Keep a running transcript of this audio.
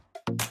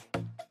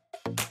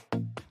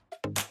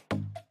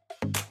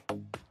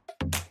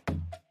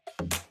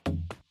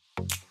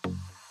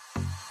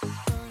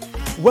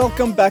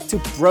Welcome back to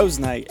Bros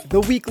Night, the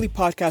weekly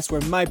podcast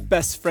where my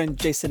best friend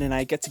Jason and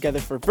I get together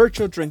for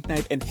virtual drink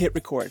night and hit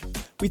record.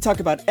 We talk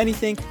about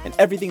anything and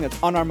everything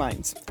that's on our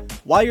minds.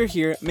 While you're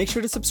here, make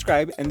sure to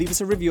subscribe and leave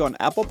us a review on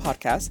Apple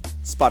Podcasts,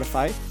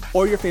 Spotify,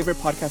 or your favorite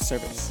podcast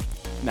service.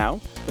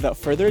 Now, without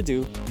further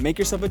ado, make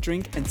yourself a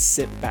drink and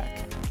sit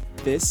back.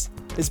 This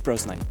is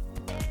Bros Night.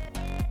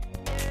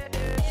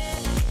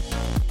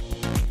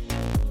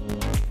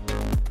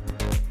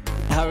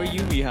 How are you,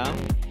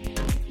 Miha?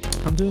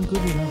 I'm doing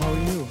good, Nina. How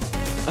are you?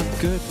 I'm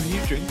good. What are you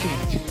drinking?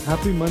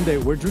 Happy Monday.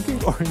 We're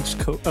drinking orange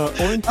soda.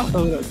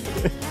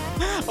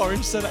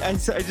 Orange soda.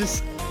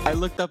 I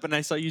looked up and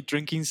I saw you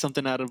drinking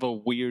something out of a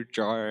weird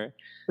jar.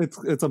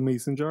 It's a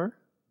mason jar.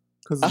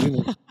 Because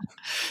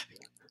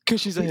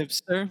she's a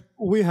hipster.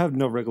 We have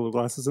no regular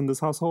glasses in this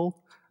household.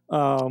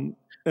 Y'all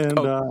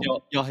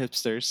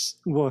hipsters.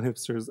 Well,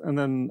 hipsters. And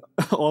then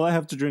all I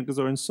have to drink is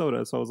orange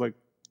soda. So I was like,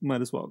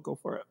 might as well go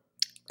for it.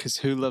 Because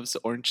who loves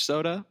orange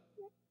soda?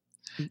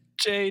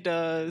 Jay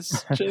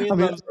does. Jay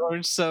loves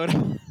orange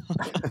soda.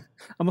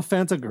 I'm a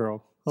Fanta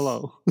girl.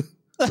 Hello.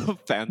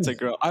 Fanta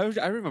girl. I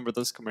remember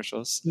those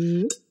commercials.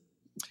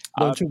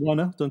 Don't you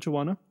wanna?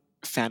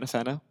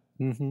 Fanta.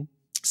 Mm-hmm.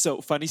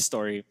 So, funny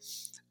story.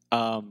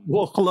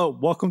 Well, hello.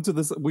 Welcome to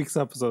this week's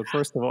episode,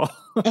 first of all.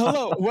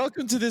 Hello.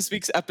 Welcome to this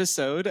week's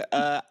episode.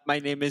 My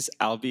name is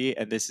Albie,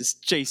 and this is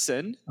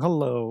Jason.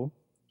 Hello.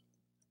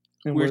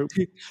 And we're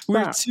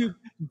two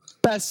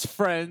best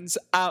friends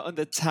out in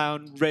the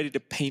town ready to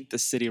paint the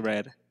city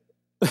red.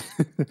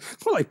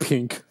 More like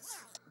pink.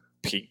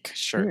 Pink,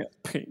 sure. Yeah,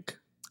 pink.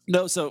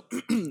 No, so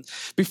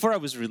before I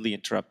was really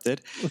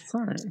interrupted,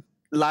 sorry.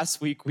 Last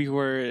week we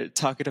were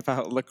talking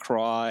about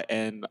LaCroix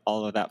and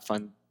all of that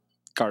fun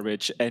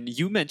garbage. And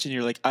you mentioned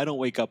you're like, I don't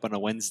wake up on a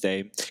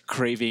Wednesday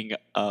craving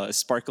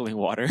sparkling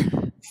water.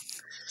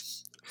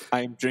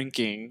 I'm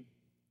drinking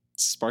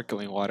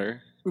sparkling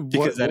water.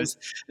 Because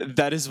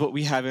that is what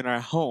we have in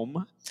our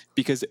home.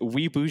 Because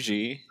we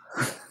bougie,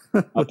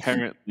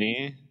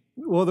 apparently.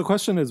 Well, the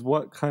question is,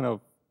 what kind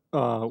of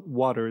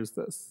water is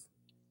this?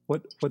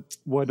 What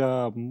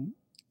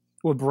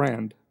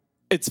brand?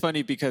 It's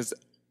funny because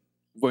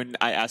when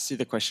I asked you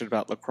the question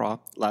about LaCroix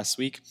last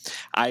week,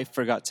 I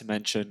forgot to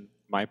mention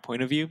my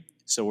point of view.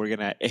 So we're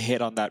gonna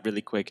hit on that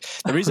really quick.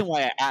 The reason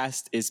why I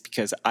asked is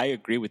because I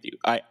agree with you.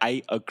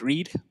 I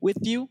agreed with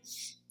you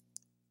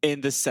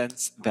in the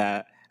sense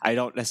that I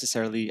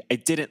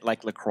didn't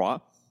like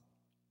LaCroix,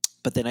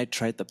 but then I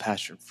tried the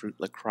passion fruit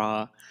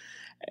LaCroix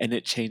and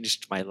it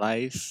changed my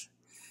life.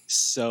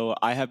 So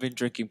I have been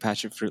drinking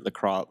passion fruit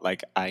LaCroix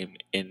like I'm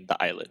in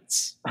the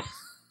islands.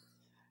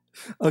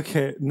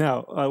 Okay,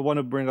 now I want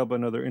to bring up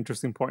another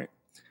interesting point.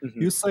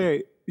 Mm-hmm.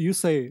 You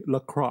say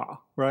LaCroix,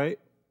 right?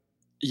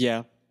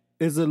 Yeah.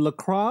 Is it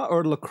LaCroix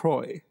or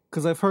LaCroix?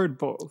 Because I've heard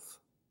both.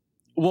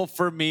 Well,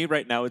 for me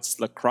right now it's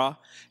LaCroix.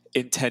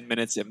 In 10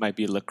 minutes it might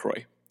be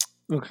LaCroix.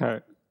 Okay.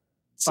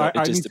 So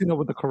I need to know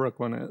what the correct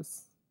one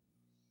is.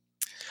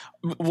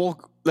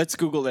 Well, let's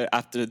Google it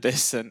after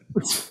this, and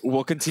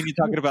we'll continue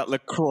talking about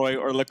LaCroix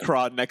or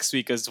LaCroix next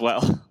week as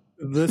well.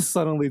 This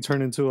suddenly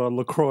turned into a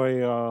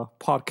LaCroix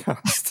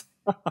podcast.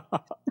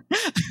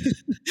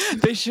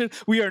 They should.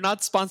 We are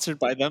not sponsored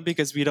by them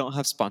because we don't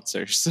have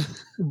sponsors.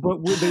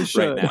 But they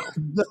should. Right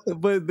now.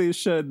 But they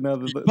should now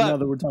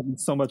that we're talking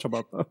so much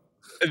about them.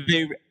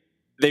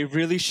 They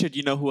really should.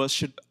 You know who else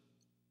should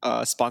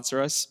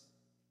sponsor us?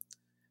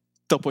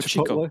 Topo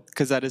Chico,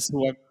 because that is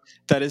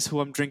who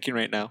I'm drinking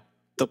right now.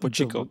 Topo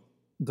Chico.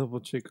 Topo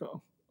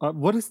Chico.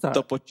 What is that?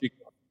 Topo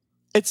Chico.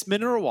 It's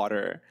mineral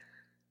water.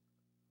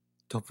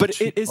 Topo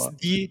Chico. It is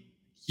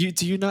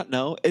do you not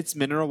know? It's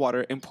mineral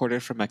water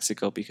imported from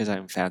Mexico because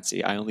I'm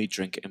fancy. I only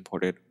drink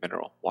imported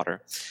mineral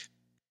water.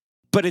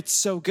 But it's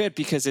so good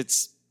because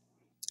it's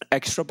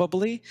extra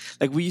bubbly.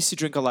 Like we used to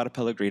drink a lot of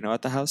Pellegrino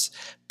at the house,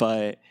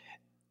 but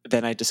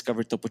then I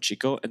discovered Topo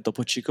Chico, and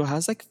Topo Chico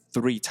has like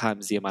 3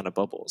 times the amount of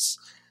bubbles.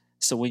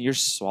 So when you're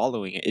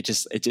swallowing it, it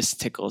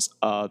just tickles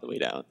all the way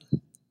down.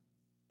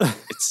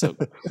 It's so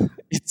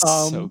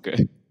so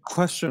good.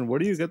 Question: where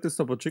do you get this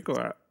Topo Chico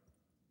at?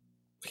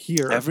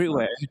 Here,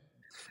 everywhere.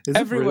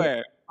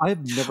 Everywhere. Really?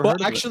 I've never heard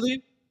of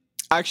it.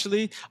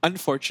 Actually,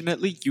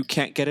 unfortunately, you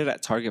can't get it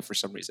at Target for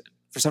some reason.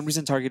 For some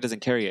reason, Target doesn't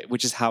carry it,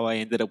 which is how I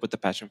ended up with the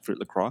passion fruit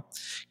LaCroix.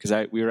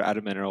 Because we were out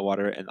of mineral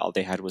water and all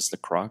they had was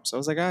LaCroix. So I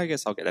was like, I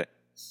guess I'll get it.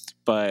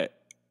 But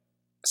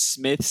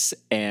Smith's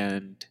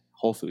and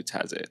Whole Foods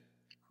has it.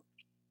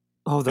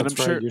 Oh, that's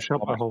right. Sure you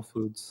shop at Whole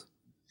Foods.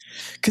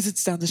 Because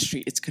it's down the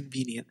street. It's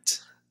convenient.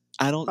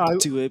 I don't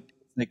do it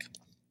like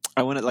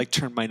I want to like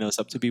turn my nose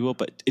up to people,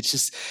 but it's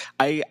just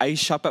I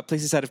shop at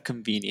places out of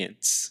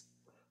convenience.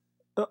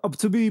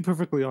 To be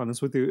perfectly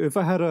honest with you, if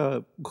I had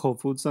a Whole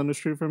Foods down the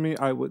street from me,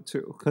 I would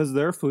too. Because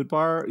their food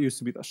bar used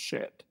to be the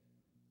shit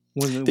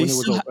when it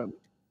was open.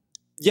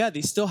 Yeah,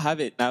 they still have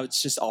it. Now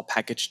it's just all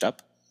packaged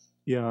up.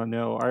 Yeah,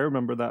 no, I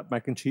remember that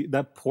mac and cheese,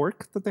 that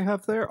pork that they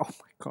have there. Oh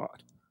my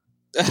God.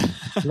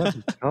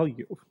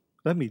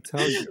 Let me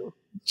tell you.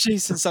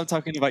 Jason, stop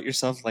talking about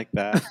yourself like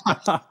that.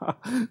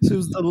 She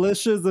was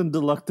delicious and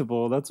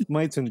delectable. That's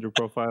my Tinder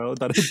profile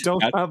that I don't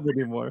That, have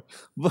anymore.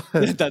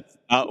 But that's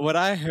not what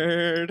I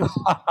heard.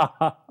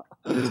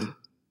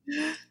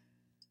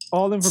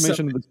 all Some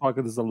information in this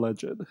pocket is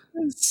alleged.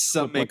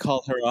 some Clip may like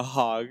call her a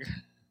hog.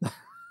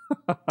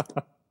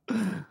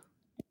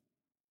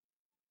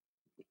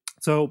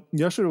 so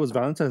yesterday was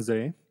Valentine's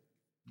Day,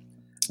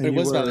 and It you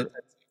was were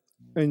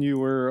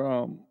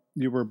Valentine's.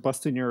 you were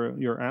busting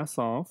your ass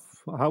off.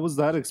 How was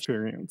that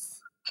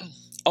experience?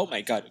 Oh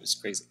my god, it was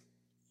crazy.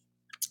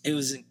 It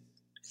was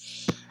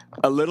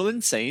a little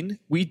insane.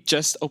 We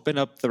just opened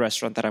up the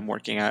restaurant that I'm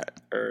working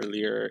at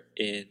earlier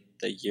in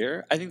the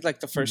year. I think like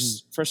the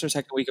Mhm. first or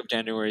second week of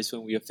January is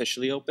when we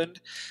officially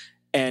opened,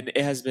 and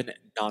it has been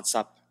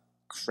nonstop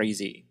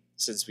crazy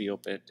since we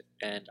opened.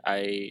 And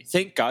I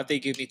thank God they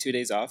gave me 2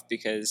 days off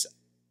because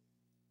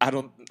I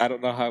don't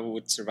know how I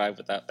would survive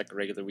without like a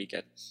regular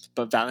weekend.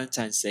 But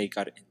Valentine's Day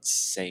got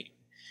insane.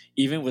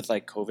 Even with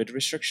like COVID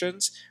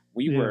restrictions,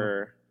 we Yeah.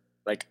 were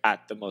like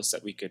at the most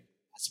that we could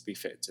possibly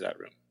fit into that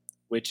room,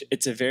 which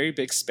it's a very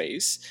big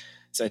space.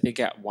 So I think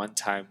at one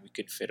time we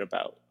could fit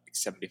about like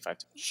 75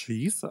 to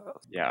Jesus.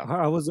 yeah.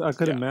 I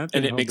could Yeah. And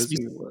imagine how busy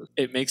it was.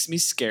 it makes me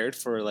scared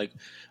for like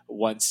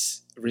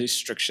once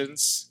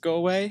restrictions go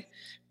away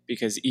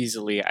because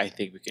easily I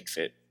think we can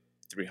fit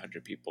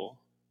 300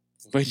 people,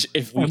 which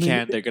if I we mean,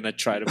 can, they're going to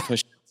try to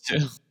push it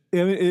to.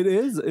 I mean, it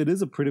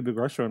is a pretty big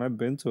restaurant. I've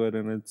been to it,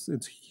 and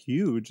it's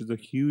huge. It's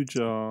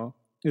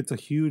a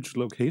huge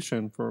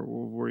location for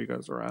where you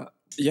guys are at.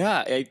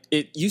 Yeah,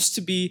 it used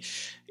to be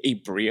a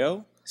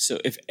Brio. So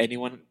if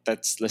anyone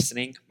that's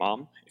listening,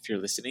 mom, if you're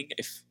listening,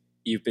 if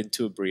you've been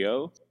to a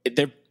Brio,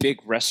 they're big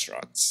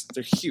restaurants.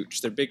 They're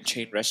huge. They're big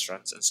chain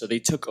restaurants, and so they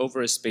took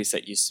over a space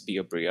that used to be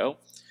a Brio.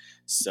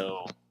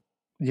 So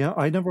Yeah,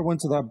 I never went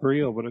to that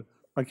Brio, but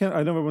I can't.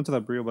 I never went to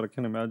that Brio, but I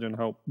can't imagine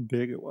how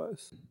big it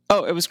was.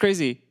 oh, it was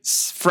crazy.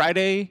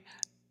 Friday,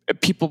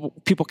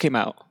 people came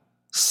out.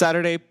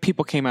 Saturday,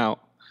 people came out.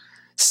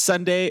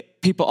 Sunday,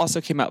 people also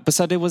came out, but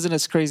Sunday wasn't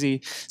as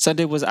crazy.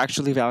 Sunday was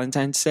actually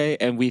Valentine's Day,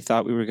 and we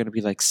thought we were going to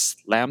be like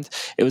slammed.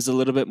 It was a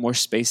little bit more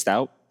spaced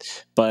out,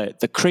 but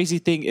the crazy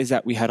thing is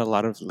that we had a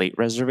lot of late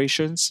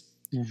reservations.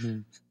 Hmm.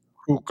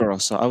 Oh, girl!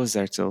 So I was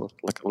there till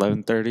like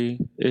 11:30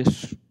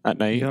 ish at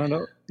night. Yeah,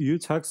 no, you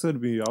texted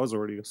me. I was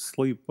already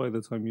asleep by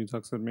the time you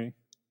texted me.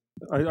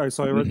 I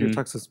read your Hmm.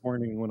 text this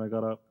morning when I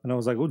got up, and I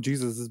was like, "Oh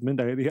Jesus, it's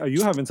midnight." Yeah,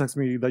 you haven't texted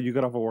me that you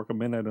got off of work at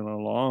midnight in a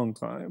long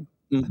time.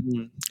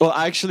 Hmm. Well,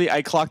 actually,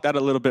 I clocked out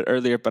a little bit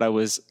earlier, but I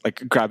was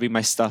like grabbing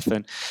my stuff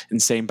and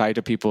saying bye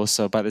to people.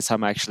 So by the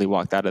time I actually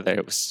walked out of there,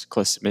 it was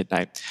close to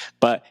midnight.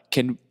 But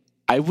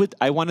I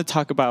want to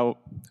talk about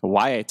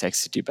why I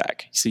texted you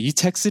back. So you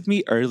texted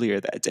me earlier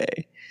that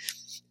day,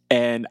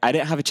 and I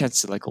didn't have a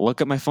chance to like look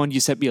at my phone.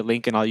 You sent me a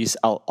link, and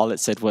all it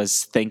said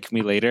was "thank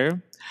me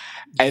later."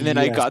 And then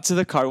I Yes. got to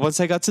the car. Once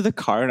I got to the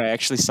car, and I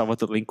actually saw what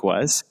the link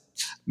was,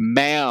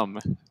 ma'am,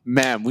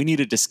 ma'am, we need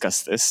to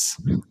discuss this.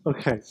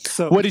 Okay.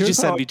 So What did you here's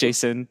send how. me,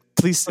 Jason?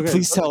 Okay.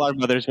 Please tell our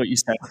mothers what you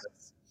sent.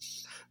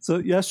 So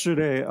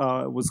yesterday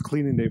was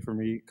cleaning day for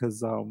me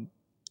because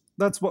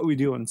that's what we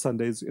do on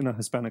Sundays in a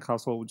Hispanic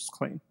household, which is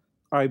clean.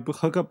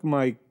 Hook up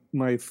my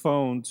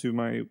phone to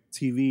my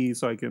TV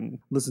so I can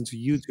listen to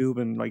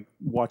YouTube and like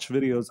watch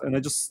videos, and I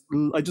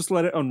just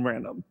let it on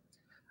random.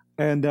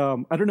 And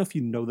I don't know if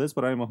you know this,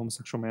 but I am a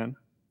homosexual man.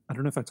 I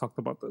don't know if I talked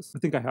about this. I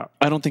think I have.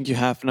 I don't think you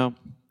have. No.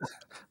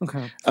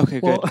 Okay. Okay,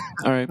 Well, good.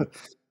 All right.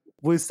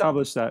 we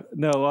established that.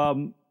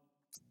 No,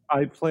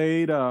 I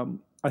played.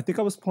 I think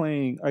I was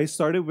playing. I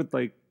started with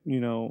like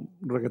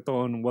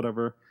reggaeton,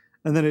 whatever,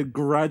 and then it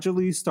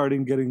gradually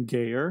started getting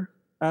gayer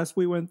as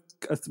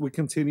we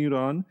continued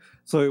on.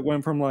 So it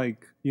went from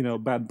like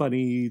Bad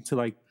Bunny to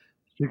like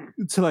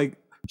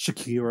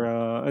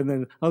Shakira, and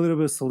then a little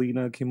bit of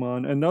Selena came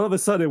on, and all of a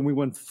sudden we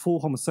went full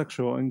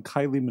homosexual, and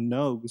Kylie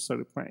Minogue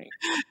started playing,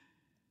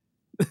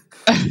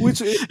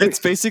 which It's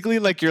basically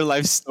like your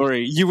life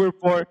story. You were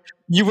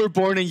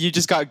born and you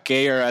just got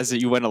gayer as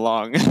you went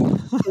along.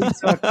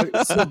 exactly.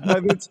 So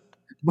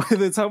by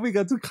the time we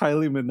got to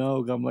Kylie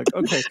Minogue, I'm like,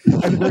 okay.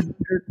 And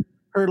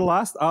her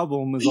last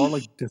album is all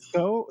like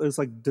disco. It's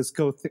like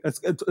disco.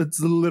 It's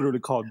literally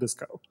called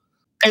disco.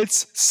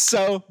 It's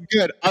so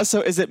good.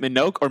 Also, is it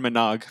Minogue or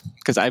Minogue?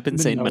 Because I've been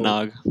saying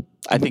Minogue. Minogue.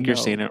 I think you're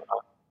saying Minogue. it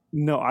wrong.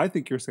 No, I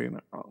think you're saying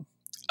it wrong.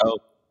 Oh,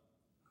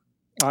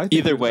 I think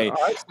either you're. way,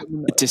 I said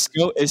Minogue.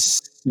 disco is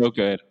so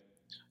good.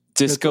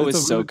 Disco It's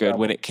is a so really good good.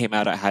 When album. it came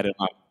out, I had it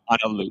on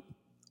a loop.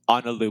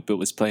 On a loop, it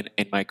was playing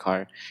in my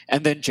car.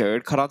 And then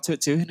Jared caught onto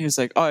it too, and he was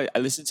like, "Oh, I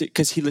listened to,"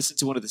 because he listened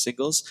to one of the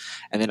singles,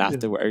 and then Yeah.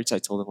 afterwards, I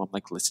told him, "I'm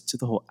like, listen to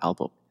the whole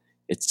album.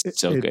 It's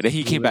so good." And It's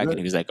he came back and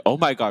literally. he was like, "Oh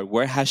my god,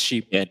 where has she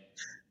been?"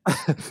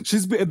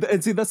 She's been,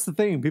 and see that's the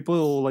thing.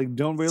 People like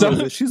don't realize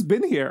So that she's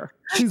been here.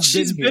 She's been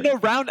she's here. been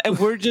around, and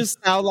we're just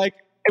now like.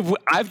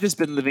 I've just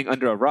been living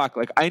under a rock.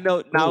 Like I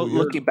know now, Oh, you're.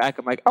 looking back,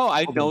 I'm like, oh,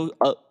 I Oh my. know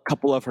a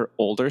couple of her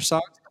older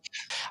songs.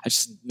 I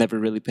just never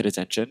really paid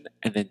attention.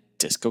 And then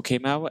disco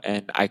came out,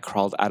 and I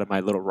crawled out of my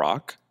little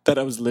rock that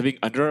I was living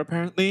under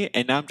apparently,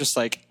 and now I'm just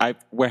like, I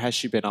where has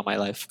she been all my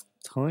life?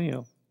 Telling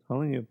you,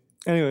 telling you.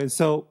 Anyway,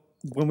 so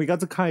when we got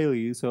to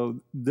Kylie, so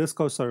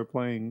disco started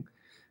playing,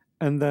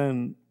 and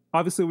then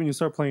obviously when you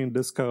start playing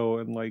disco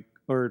and like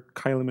or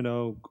Kylie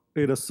Minogue,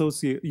 it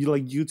associate you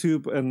like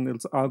YouTube and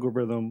its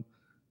algorithm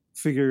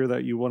figure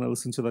that you want to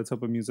listen to that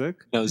type of music.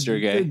 Knows you're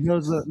It gay.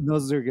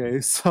 knows they're gay.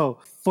 So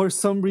for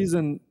some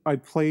reason, I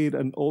played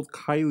an old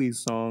Kylie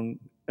song,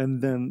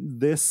 and then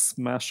this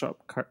mashup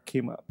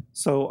came up.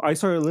 So I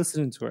started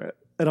listening to it,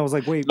 and I was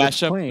like, "Wait, it's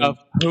Mashup playing." of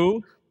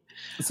who?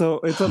 So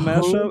it's a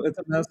mashup. Who? It's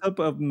a mashup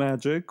of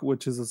 "Magic,"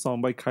 which is a song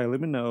by Kylie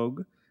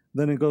Minogue.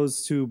 Then it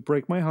goes to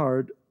 "Break My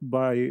Heart"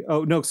 by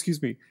oh no,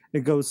 excuse me.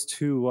 It goes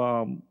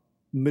to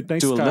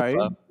 "Midnight Dua Sky"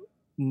 Lipa.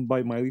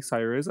 by Miley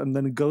Cyrus, and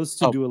then it goes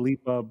to Oh. Dua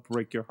Lipa,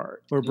 "Break Your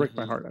Heart" or "Break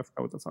My Mhm, Heart." I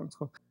forgot what the song's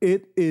called.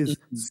 It is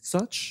mhm.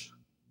 such.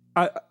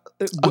 I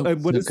Oh,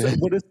 what so is good.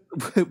 what is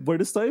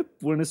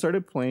when it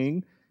started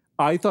playing.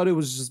 I thought it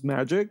was just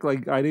magic.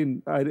 Like I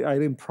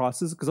didn't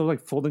process because I was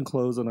like folding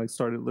clothes and I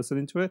started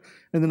listening to it,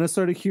 and then I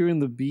started hearing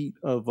the beat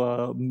of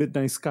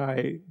 "Midnight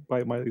Sky"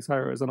 by Miley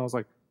Cyrus, and I was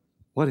like,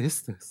 "What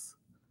is this?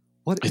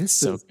 What It's is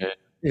so this?" good.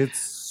 It's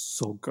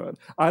so good.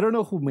 I don't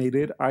know who made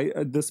it. I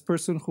this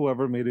person,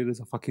 whoever made it,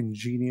 is a fucking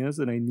genius,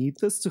 and I need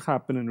this to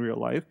happen in real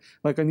life.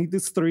 Like I need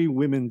these three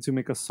women to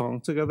make a song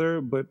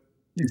together, but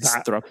It's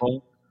that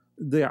thruple.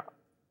 yeah,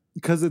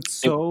 because it's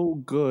It, so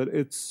good.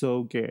 It's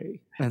so gay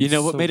and you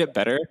know what so made it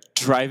better?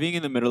 Driving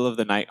in the middle of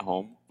the night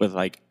home with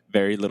like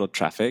very little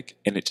traffic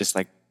and it just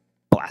like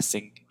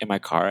blasting in my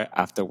car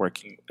after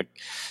working like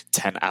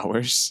 10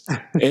 hours.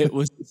 It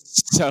was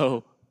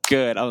so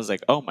good. I was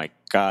like, oh my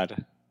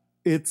God.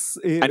 I need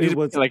it to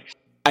was like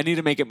I need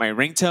to make it my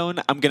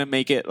ringtone. I'm gonna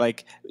make it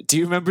like. Do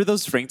you remember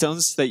those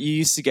ringtones that you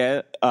used to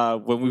get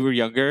when we were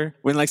younger?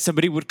 When like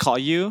somebody would call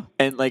you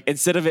and like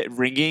instead of it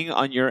ringing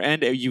on your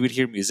end, you would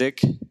hear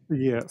music.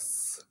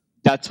 yes.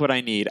 That's what I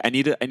need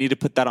to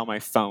put that on my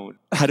phone.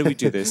 How do we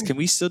do this? Can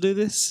we still do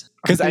this?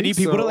 I Because I think need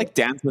people to so. like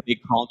dance when they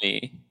call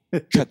me.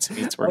 Cut to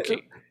me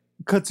twerking.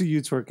 Cut to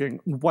you twerking,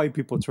 white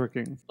people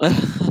twerking.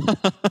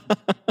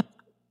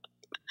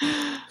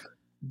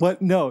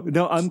 But no,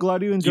 I'm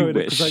glad you You enjoyed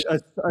it because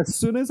wish. as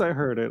soon as I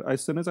heard it,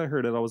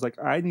 I was like,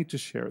 I need to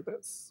share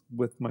this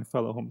with my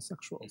fellow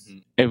homosexuals.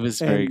 It was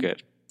very And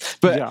good.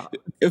 But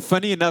yeah,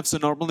 funny enough, so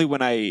normally when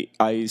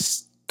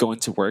go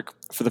into work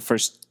for the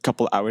first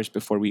couple hours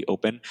before we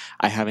open,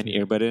 I have an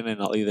yeah. earbud in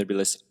and I'll either be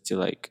listening to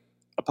like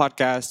a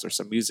podcast or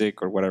some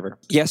music or whatever.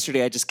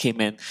 Yesterday I just came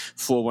in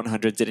full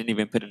 100, didn't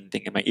even put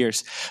anything in my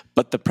ears.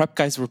 But the prep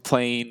guys were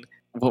playing,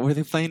 what were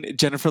they playing?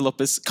 Jennifer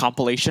Lopez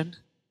compilation.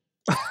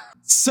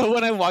 So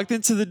when I walked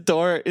in through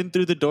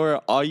the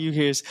door, all you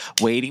hear is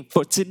waiting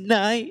for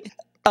tonight.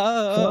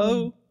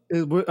 Oh,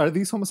 Are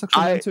these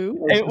homosexual men I too,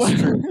 or it just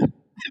straight? was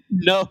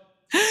no,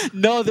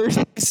 no. There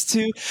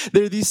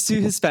are these two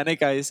Hispanic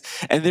guys,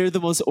 and they're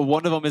the most.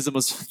 One of them is the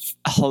most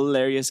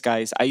hilarious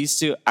guys. I used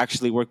to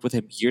actually work with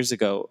him years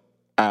ago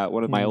at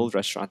one of my Mm, old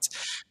restaurants,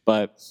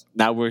 but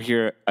now we're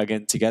here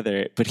again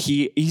together. But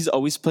he's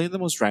always playing the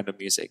most random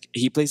music.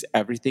 He plays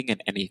everything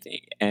and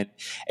anything, and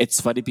it's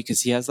funny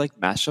because he has like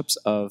mashups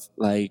of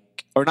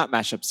like, or not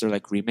mashups, they're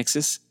like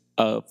remixes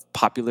of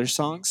popular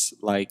songs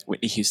like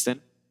Whitney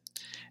Houston.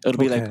 It'll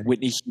be like okay.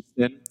 Whitney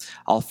Houston,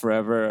 "I'll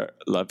Forever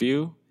Love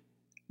You,"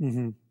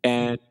 Hmm.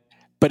 and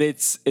but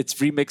it's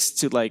remixed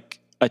to like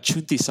a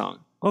chunti song.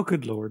 Oh,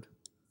 good lord.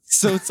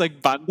 So it's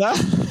like banda,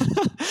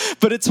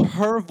 but it's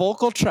her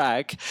vocal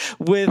track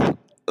with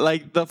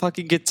like the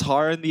fucking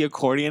guitar and the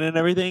accordion and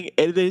everything.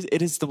 It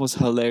is the most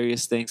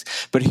hilarious things.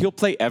 But he'll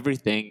play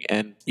everything.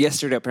 And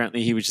yesterday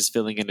apparently he was just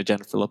feeling in a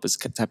Jennifer Lopez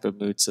type of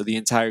mood. So the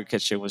entire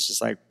kitchen was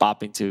just like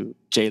bopping to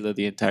J Lo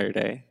the entire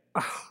day.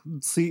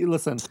 See,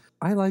 listen,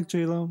 I like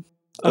J Lo.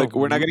 Oh, Like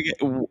we're not gonna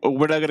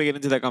get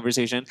into that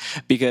conversation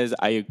because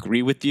I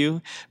agree with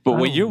you. But I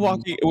don't.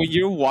 when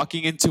you're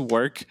walking into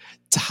work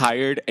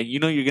tired and you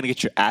know you're gonna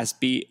get your ass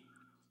beat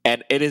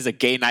and it is a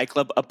gay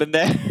nightclub up in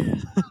there,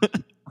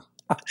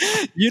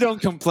 you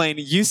don't complain.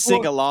 You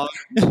sing Well, along.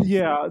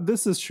 yeah,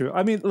 this is true.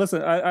 I mean,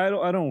 listen,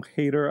 I don't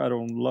hate her. I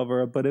don't love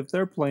her. But if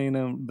they're playing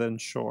them, then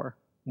sure,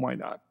 why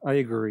not? I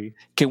agree.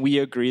 Can we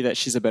agree that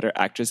she's a better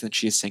actress than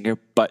she is singer?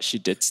 But she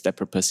did step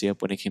her pussy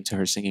up when it came to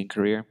her singing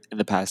career in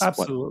the past what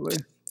Absolutely.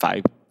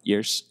 5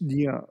 years?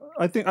 Yeah,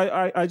 I think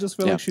I just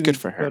feel Yeah, like she good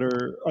needs for her.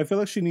 better. I feel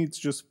like she needs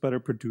just better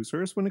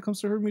producers when it comes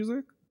to her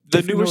music. The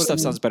If you know newer what I stuff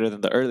sounds mean. better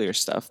than the earlier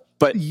stuff,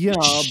 but Yeah,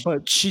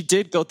 but she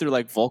did go through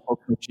like vocal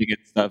coaching and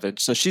stuff, and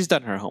so she's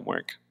done her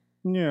homework.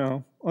 yeah,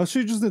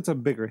 she just needs a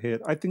bigger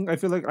hit. I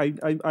feel like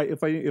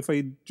if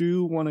I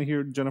do want to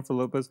hear Jennifer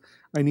Lopez,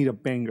 I need a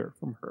banger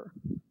from her.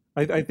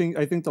 I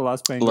think the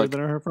last banger Look, that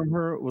I heard from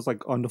her was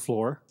like on the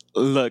floor.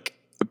 look,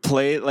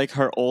 play like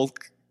her old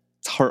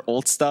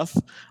stuff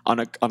on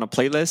a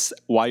playlist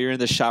while you're in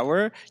the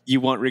shower.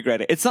 You won't regret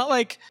it. It's not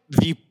like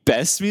the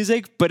best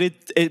music, but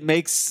it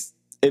makes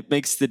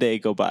the day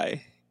go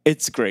by.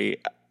 It's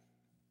great.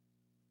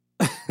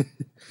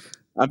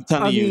 I'm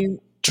telling I you, mean,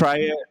 try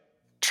it,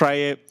 try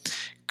it.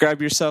 grab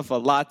yourself a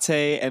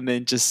latte, and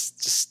then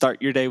just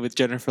start your day with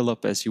Jennifer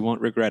Lopez. You won't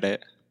regret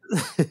it.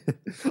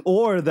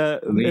 Or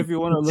that We if you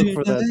want to look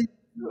for that, tonight.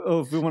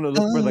 oh, if you want to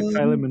look for like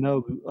Kylie Um,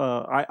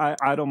 Minogue,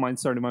 I don't mind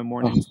starting my oh,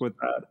 mornings with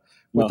oh,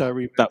 that that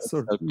remix was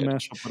or so good.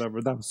 mashup,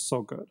 whatever. That was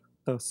so good.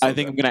 That was I so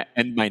think I'm good. gonna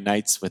end my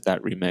nights with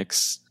that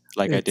remix,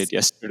 like I did It's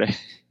yesterday.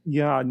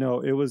 Yeah, no,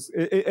 it was,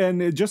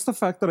 just the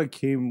fact that I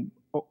came,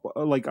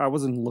 like I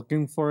wasn't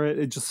looking for it.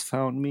 It just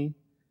found me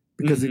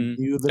because it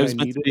knew It that I was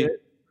meant to needed be.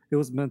 it. It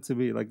was meant to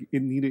be. Like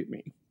it needed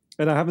me,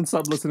 and I haven't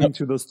stopped Oh, listening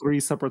to those three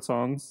separate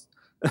songs.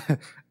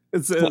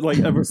 It's like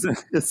ever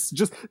since. It's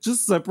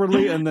just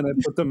separately, and then I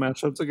put the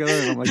mashup together,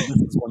 and I'm like,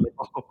 this is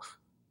wonderful.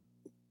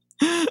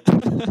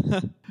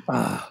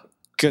 Ah,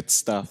 good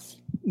stuff.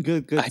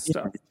 good I need to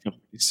stuff. reach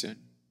pretty soon.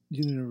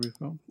 You need a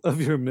refill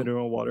of your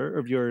mineral water,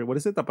 of your, what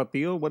is it,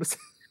 tapatio? What is it?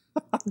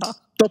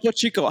 Topo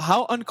Chico,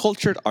 how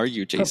uncultured are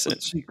you, Topo Jason?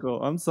 Chico.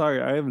 I'm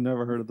sorry, I have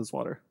never heard of this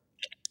water.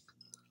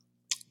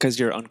 Because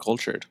you're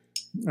uncultured.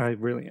 I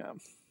really am.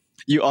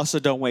 You also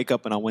don't wake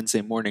up on a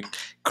Wednesday morning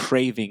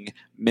craving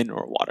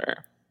mineral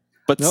water,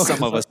 but No, some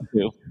because of us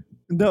do.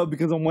 no,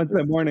 because on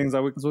Wednesday mornings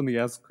I wake up when the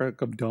ass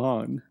crack of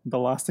dawn. The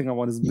last thing I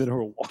want is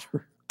mineral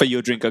water. But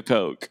you'll drink a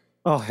Coke.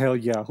 Oh hell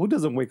yeah! Who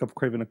doesn't wake up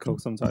craving a Coke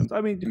sometimes?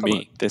 I mean, come on,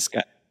 Me, this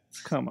guy,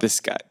 come on. this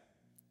guy.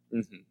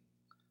 hmm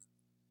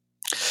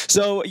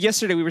So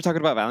yesterday we were talking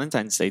about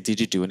Valentine's Day. Did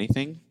you do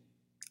anything?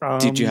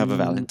 Did you have a Um,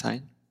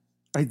 Valentine?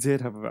 I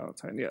did have a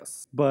Valentine,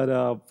 yes, but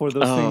for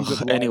those things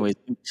Oh, of anyways,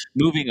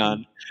 moving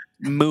on.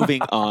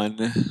 Moving on.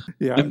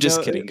 yeah, I'm just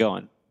no, kidding. Go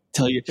on.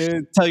 Tell your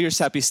tell your it's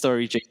sappy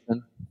story,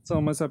 Jason.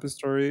 so my happy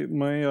story.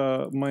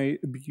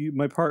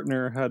 My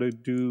partner had to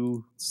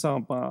do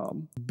some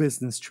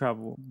business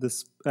travel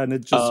this, and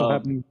it just so Oh,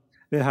 happened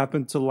it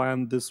happened to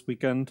land this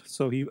weekend.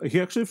 So he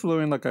actually flew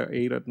in like at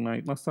 8 at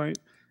night last night,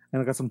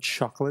 and I got some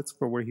chocolates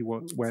for where he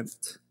went,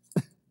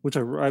 which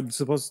I'm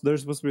supposed they're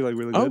supposed to be like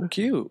really oh, good.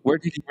 cute. Where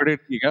did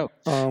he go?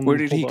 Where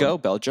did he Hold on, go?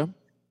 Belgium.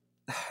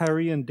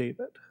 Harry and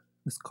David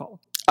is called.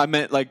 I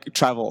meant like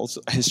travels.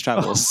 His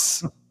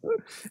travels.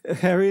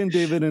 Harry and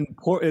David in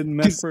Because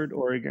Medford,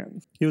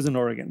 Oregon. He was in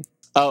Oregon.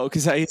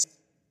 because I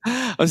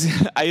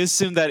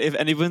assume that if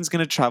anyone's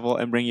gonna travel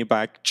and bring you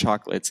back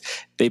chocolates,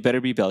 they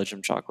better be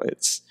Belgium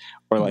chocolates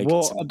or like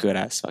Well, some good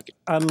ass fucking.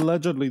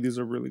 allegedly these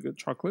are really good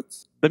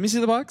chocolates. Let me see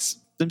the box.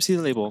 Let me see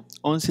the label.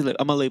 I want to see.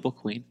 I'm a label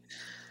queen.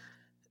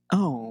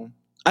 Oh,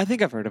 I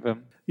think I've heard of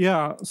him.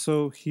 Yeah,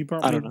 so he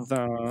brought I me don't know.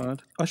 that.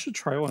 I should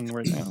try one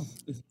right now.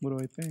 What do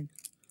I think?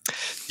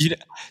 You know,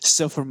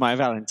 so for my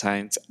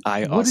Valentine's,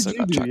 I What did also you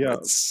got do? Yeah.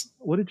 chocolates.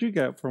 What did you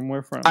get from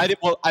where I from? did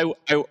well.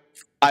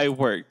 I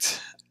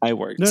worked. I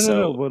worked. No, no,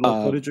 no. So But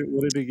like,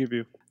 what did he give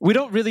you? we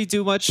don't really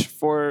do much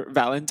for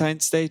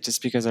Valentine's Day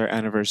just because our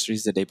anniversary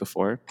is the day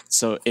before.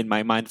 So in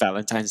my mind,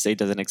 Valentine's Day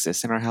doesn't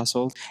exist in our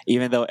household.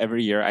 Even though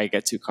every year I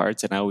get two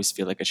cards, and I always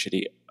feel like a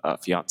shitty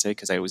fiance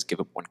because I always give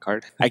him one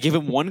card. I give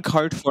him one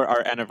card for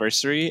our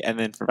anniversary, and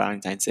then for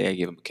Valentine's Day I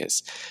give him a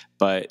kiss.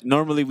 But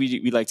normally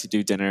we like to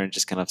do dinner and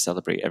just kind of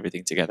celebrate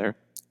everything together.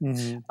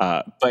 Hmm.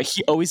 But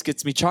he always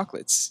gets me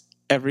chocolates.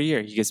 Every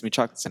year he gets me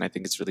chocolates, and I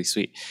think it's really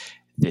sweet.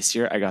 This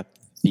year I got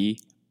the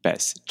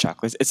best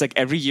chocolates. It's like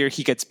every year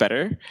he gets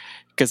better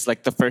because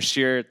like the first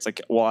year it's like,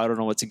 well, I don't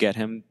know what to get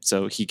him,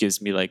 so he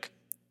gives me like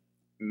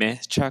meh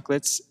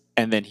chocolates,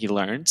 and then he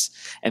learns,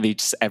 and they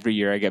just every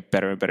year I get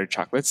better and better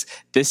chocolates.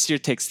 This year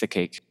takes the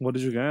cake. What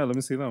did you get? Let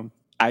me see them.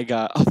 I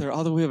got they're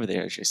all the way over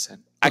there, Jason.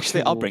 Okay,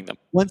 Actually, I'll well, bring them.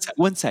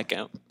 One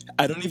second.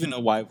 I don't even know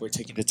why we're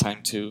taking the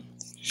time to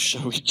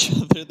show each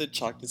other the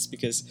chocolates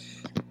because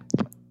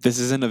this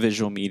isn't a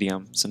visual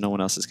medium, so no one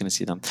else is going to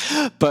see them.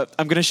 But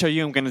I'm going to show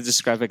you, I'm going to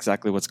describe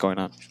exactly what's going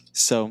on.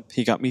 So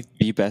he got me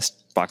the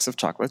best box of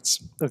chocolates.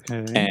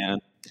 okay.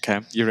 And, okay,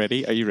 you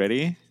ready? Are you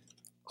ready?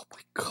 Oh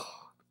my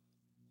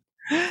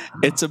god,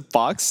 It's a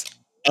box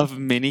of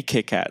mini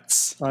Kit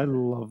Kats. I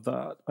love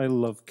that. I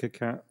love Kit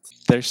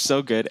Kats. They're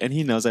so good, and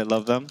he knows I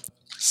love them.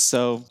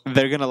 So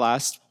they're going to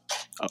last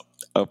a,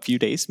 a few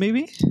days,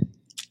 maybe?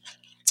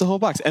 It's a whole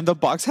box. And the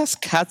box has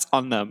cats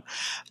on them.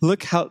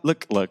 Look.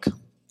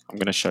 I'm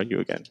going to show you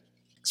again.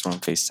 Because we're on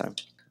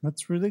FaceTime.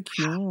 That's really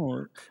cute.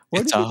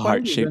 Where It's did a you find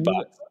heart these? shaped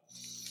box.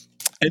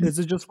 And Is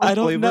it just one I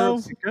don't flavor of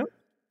know. Kit Kat?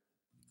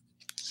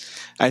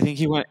 I think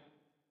he went.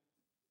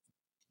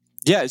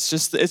 Yeah, it's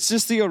just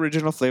the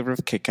original flavor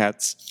of Kit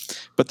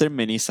Kats, but they're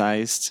mini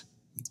sized,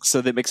 so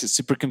that makes it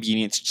super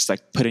convenient to just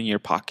like put in your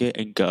pocket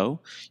and go.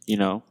 You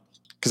know,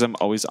 because I'm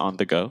always on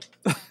the go.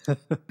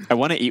 I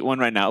want to eat one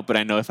right now, but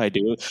I know if I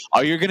do,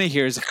 all you're gonna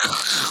hear is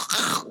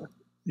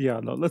Yeah,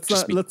 no,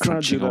 just me let's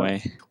not do crunching that.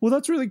 away. Well,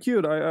 that's really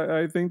cute.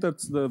 I think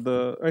that's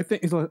the I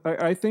think it's like,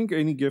 I think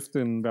any gift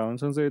in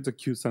Valentine's Day, it's a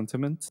cute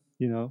sentiment,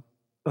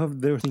 of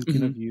they're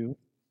thinking hmm of you.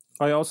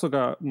 I also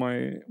got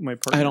my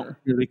I don't partner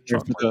really care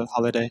for the chocolates.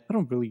 holiday. I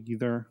don't really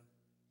either.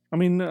 I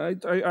mean,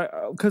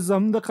 because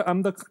I'm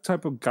the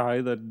type of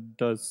guy that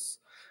does.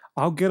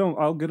 I'll get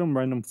him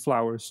random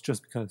flowers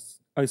just because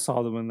I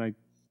saw them and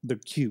they're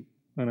cute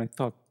and I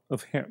thought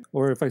of him.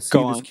 Or if I see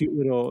Go this on. cute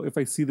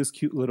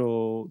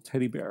little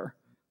teddy bear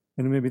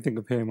and it made me think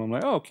of him. I'm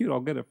like, oh, cute,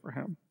 I'll get it for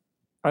him.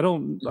 I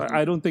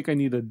don't think I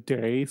need a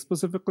day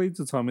specifically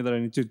to tell me that I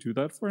need to do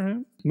that for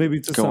him. Maybe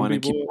to Go some on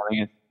and people,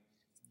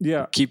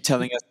 yeah. keep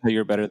telling us how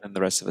you're better than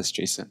the rest of us,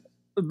 Jason.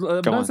 I'm Go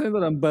not on. saying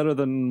that I'm better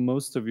than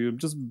most of you. I'm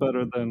just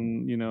better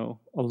than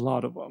a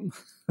lot of them.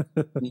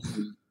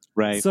 Mhm.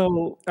 Right.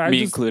 So I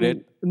Me just included.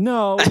 think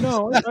no.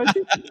 I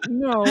think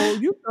no.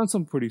 You've done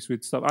some pretty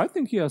sweet stuff. I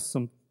think he has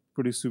some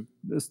pretty sweet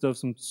stuff,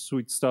 some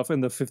sweet stuff in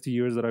the 50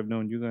 years that I've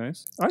known you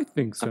guys. I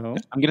think so.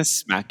 I'm gonna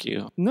smack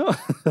you. No,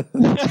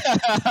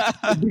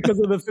 because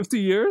of the 50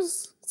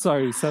 years.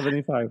 Sorry,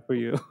 75 for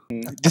you.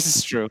 This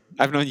is true.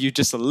 I've known you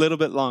just a little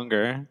bit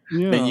longer than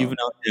Yeah. you've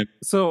known him.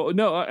 So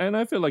no, and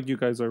I feel like you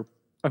guys are.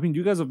 I mean,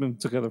 you guys have been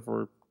together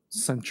for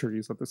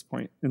centuries at this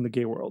point in the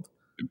gay world.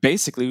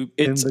 Basically,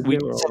 In the gay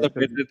world, I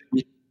think.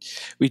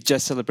 we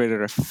just celebrated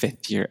our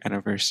 5th-year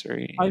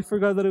anniversary. I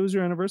forgot that it was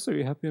your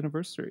anniversary. Happy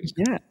anniversary.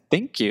 Yeah,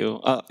 thank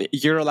you.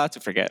 You're allowed to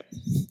forget.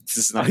 This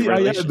is not a Yeah,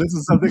 relation. this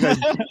is something I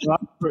do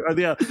not,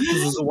 yeah, this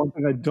is the one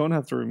thing I don't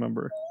have to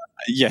remember.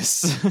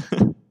 Yes.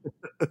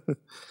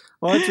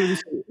 Well, actually,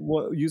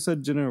 what you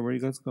said dinner. Where are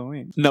you guys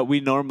going? No, we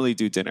normally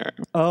do dinner.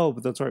 Oh,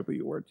 but that's right. But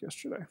you worked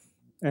yesterday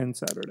and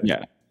Saturday.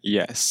 Yeah.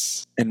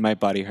 Yes. And my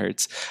body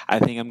hurts. I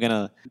think I'm going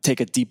to take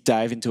a deep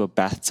dive into a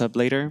bathtub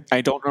later.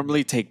 I don't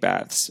normally take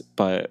baths,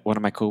 but one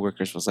of my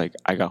coworkers was like,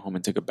 I got home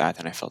and took a bath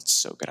and I felt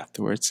so good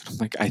afterwards. I'm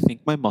like, I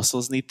think my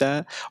muscles need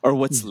that, or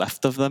what's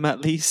left of them at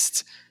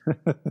least.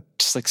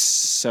 Just like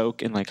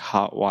soak in like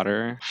hot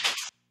water.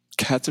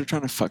 Cats are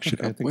trying to fuck shit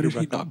Okay, I up. think What you're did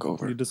he back on. knock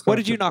over? You What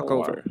did you disconnected knock for a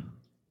while. over?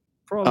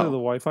 Probably Oh, the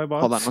Wi-Fi box.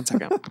 Hold on one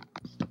second.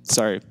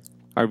 Sorry.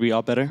 Are we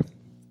all better?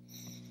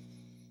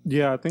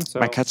 Yeah, I think so.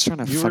 My cat's trying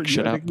to fuck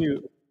shit I up. think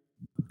you.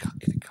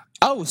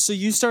 Oh, so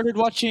you started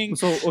watching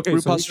So okay,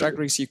 RuPaul's Drag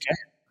Race UK?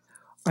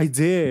 I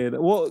did.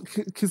 Well,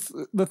 because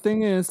the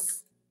thing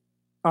is,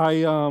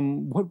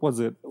 what was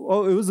it?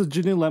 Oh, it was a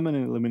Ginny Lemon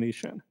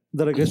elimination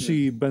that I guess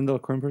she bent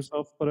crimp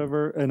herself,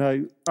 whatever. And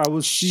I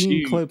was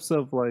seeing clips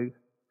of like,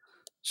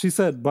 she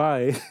said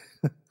bye.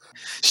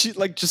 She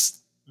like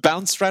just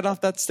bounced right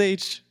off that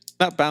stage.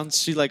 Not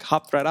bounced, she like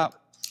hopped right out.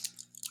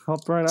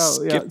 Hopped right out.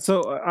 Skip. Yeah.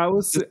 So I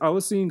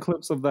was seeing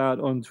clips of that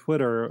on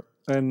Twitter,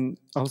 and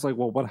I was like,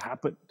 well, what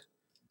happened?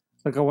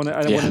 Like I want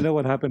to know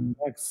what happened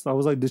next. I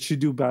was like, did she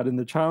do bad in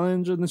the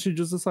challenge and then she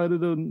just decided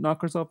to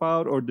knock herself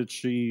out, or did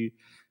she,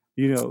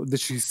 did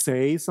she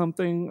say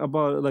something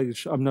about like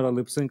I'm not a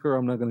lip syncer,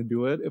 I'm not going to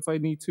do it if I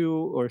need to,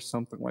 or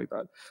something like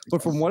that.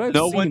 But from what I've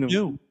No seen, one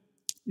knew.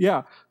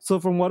 yeah. So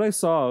from what I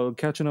saw,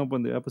 catching up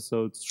on the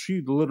episodes,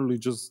 she literally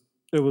just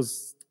it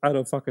was out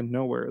of fucking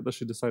nowhere that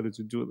she decided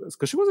to do this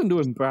because she wasn't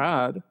doing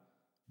bad,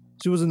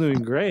 she wasn't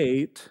doing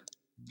great.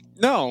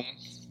 No.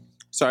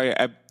 Sorry,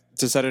 I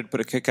decided to put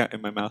a Kit Kat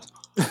in my mouth.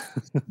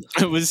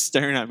 It was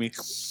staring at me.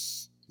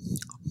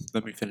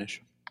 Let me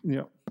finish.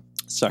 Yeah.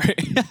 Sorry.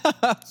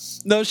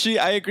 No,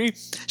 I agree.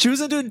 She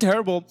wasn't doing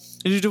terrible.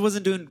 She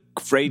wasn't doing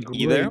great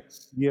either.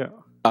 Yeah.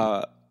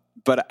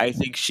 But I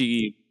think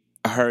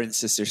her and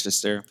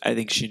sister, I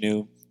think she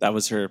knew that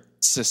was her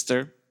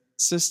sister.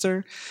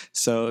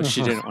 So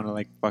she didn't want to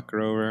like fuck her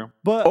over.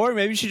 Or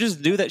maybe she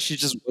just knew that she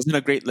just wasn't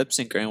a great lip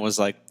syncer and was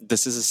like,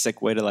 this is a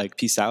sick way to like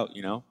peace out,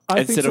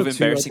 instead of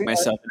embarrassing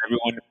myself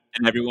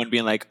and everyone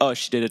being like, oh,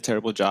 she did a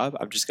terrible job,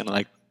 I'm just gonna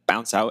like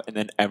bounce out and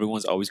then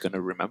everyone's always gonna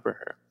remember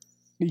her.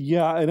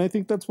 Yeah, and I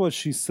think that's what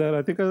she said.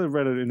 I think I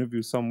read an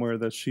interview somewhere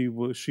that she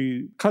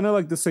kind of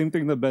like the same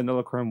thing that Ben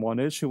Delacreme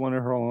wanted. She wanted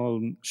it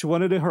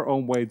her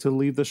own way, to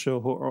leave the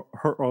show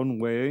her own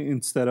way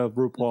instead of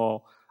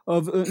RuPaul,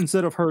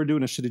 instead of her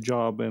doing a shitty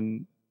job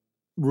and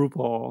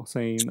RuPaul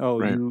saying, "Oh,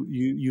 Right.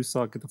 you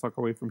suck, get the fuck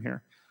away from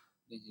here."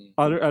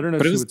 I don't know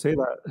if she would say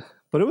that,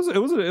 but it was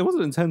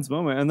an intense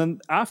moment. And then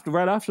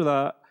right after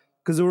that,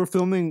 because they were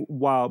filming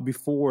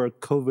before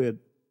COVID,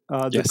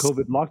 the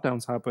COVID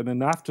lockdowns happened,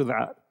 and after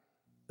that,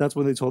 that's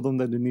when they told them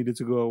that they needed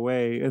to go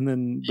away. And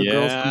then the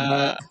girls come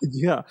back.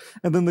 Yeah.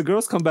 And then the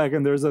girls come back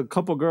and there's a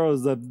couple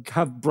girls that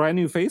have brand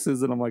new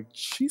faces. And I'm like,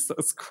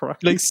 Jesus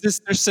Christ. Like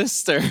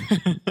sister.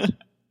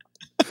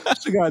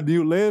 She got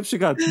new lips. She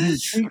got new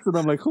cheeks. And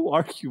I'm like, who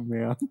are you,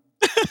 man?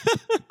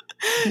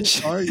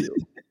 Who are you?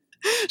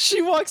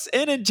 She walks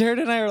in and Jared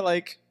and I are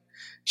like,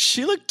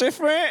 she looked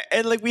different,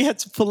 and like we had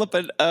to pull up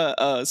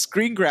a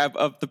screen grab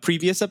of the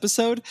previous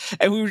episode,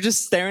 and we were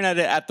just staring at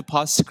it at the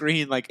pause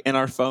screen, like in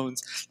our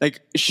phones.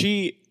 Like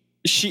she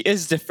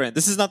is different.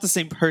 This is not the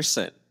same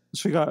person.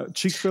 She got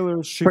cheek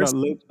fillers. She got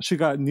lips. She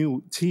got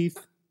new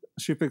teeth.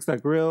 She fixed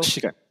that grill.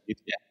 She got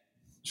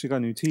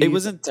new teeth. It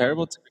wasn't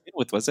terrible to begin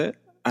with, was it?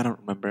 I don't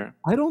remember.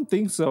 I don't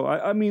think so.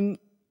 I mean.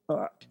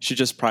 She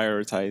just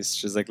prioritized.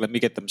 She's like, let me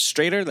get them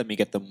straighter. Let me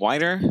get them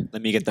wider.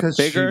 Let me get them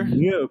bigger.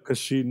 Because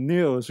she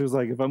knew. She was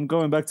like, if I'm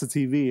going back to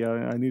TV,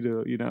 I need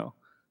to,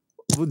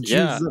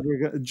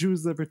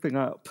 juice everything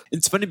up.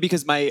 It's funny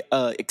because my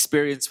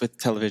experience with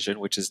television,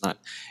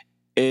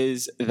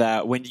 is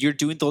that when you're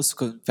doing those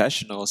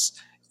confessionals,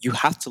 you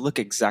have to look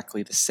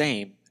exactly the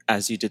same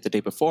as you did the day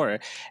before.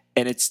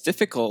 And it's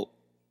difficult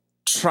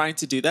trying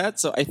to do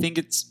that. So I think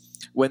it's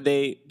when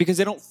they, because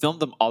they don't film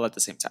them all at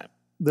the same time.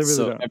 They really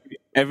So don't.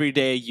 every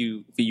day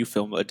you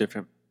film a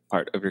different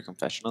part of your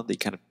confessional. They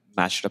kind of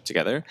mash it up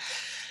together.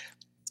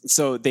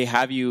 So they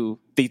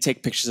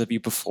take pictures of you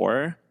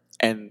before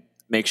and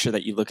make sure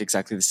that you look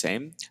exactly the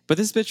same. But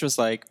this bitch was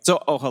like,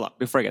 so, oh, hold on,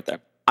 before I get there.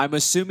 I'm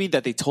assuming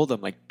that they told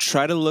them, like,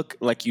 try to look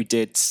like you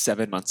did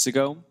 7 months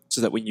ago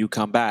so that when you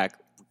come back,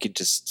 we can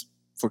just,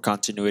 for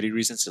continuity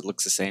reasons, it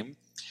looks the same.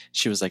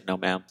 She was like, no,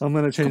 ma'am. I'm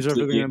gonna change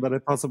everything Completely. that I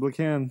possibly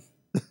can.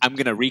 I'm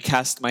going to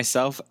recast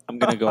myself. I'm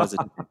going to go as a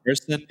different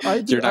person.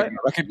 I do. You're not going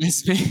to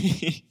recognize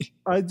me.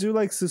 I do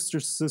like Sister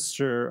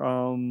Sister.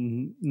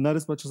 Not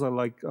as much as I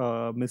like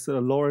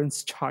Mr.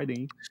 Lawrence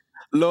Cheney.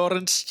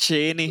 Lawrence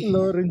Cheney.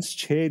 Lawrence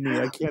Cheney.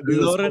 I can't do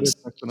the Lawrence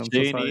Scottish accent. I'm so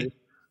Cheney. sorry.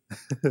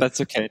 That's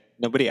okay.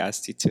 Nobody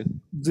asked you to.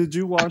 Did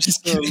you I'm watch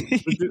just the? kidding.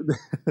 Did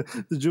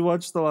you, did you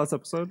watch the last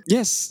episode?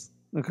 Yes.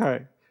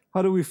 Okay.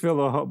 How do we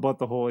feel about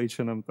the whole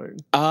H&M thing?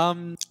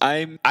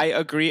 I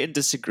agree and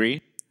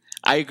disagree.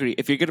 I agree.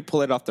 If you're gonna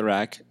pull it off the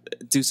rack,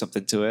 do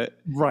something to it.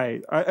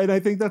 Right, and I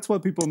think that's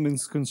what people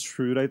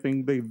misconstrued. I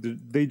think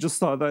they just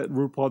thought that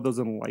RuPaul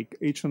doesn't like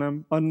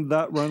H&M on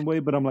that runway,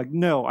 but I'm like,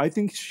 no. I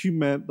think she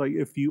meant like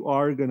if you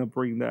are gonna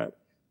bring that,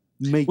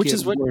 Which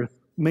is what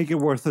make it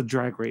worth a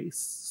drag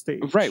race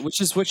right, stage.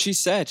 which is what she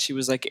said. She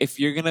was like, if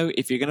you're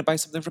gonna buy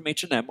something from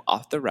H&M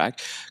off the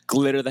rack,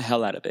 glitter the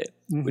hell out of it.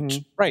 Which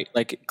Hmm. right,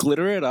 like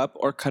glitter it up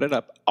or cut it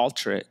up,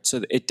 alter it so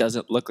that it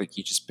doesn't look like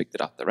you just picked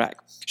it off the rack.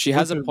 She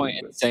has Which a is point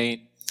in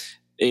saying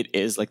it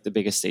is like the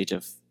biggest stage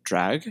of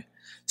drag.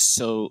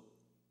 So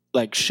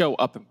like show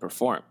up and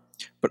perform.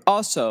 But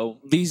also,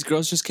 these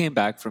girls just came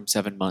back from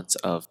 7 months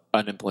of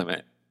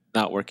unemployment,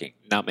 not working,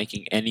 not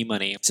making any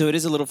money. So it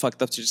is a little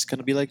fucked up to just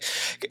kind of be like,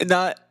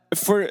 not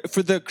for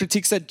the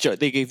critiques that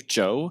they gave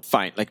Joe,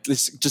 fine, like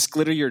this, just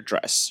glitter your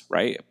dress,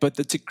 right? But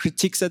the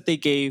critiques that they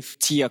gave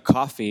Tia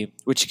Coffee,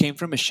 which came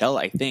from Michelle,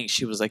 I think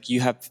she was like, you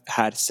have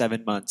had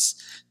 7 months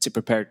to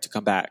prepare to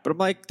come back. But I'm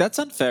like, that's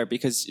unfair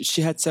because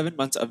she had 7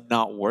 months of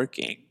not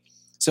working.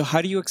 So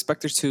how do you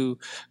expect her to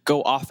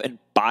go off and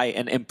buy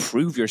and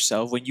improve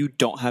yourself when you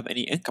don't have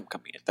any income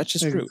coming in? That's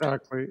just rude.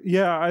 exactly.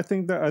 Yeah, I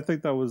think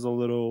that was a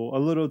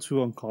little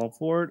too uncalled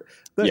for.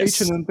 The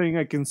Yes. H&M thing,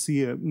 I can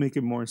see it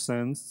making more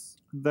sense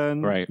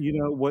than Right.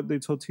 what they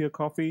told Tia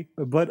Coffee.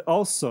 But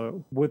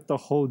also with the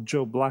whole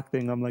Joe Black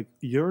thing, I'm like,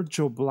 you're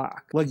Joe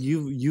Black. Like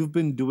you've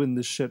been doing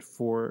this shit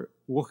for.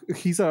 Well,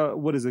 he's a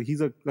what is it?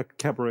 He's a like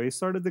cabaret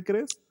star de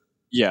Chris.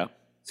 Yeah.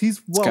 He's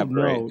It's well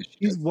cabaret. known.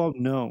 He's well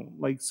known.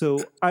 Like so,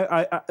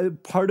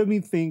 part of me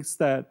thinks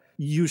that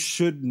you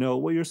should know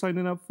what you're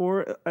signing up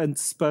for, and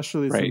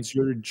especially Right. since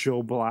you're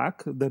Joe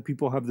Black, that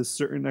people have this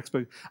certain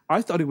expect.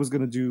 I thought he was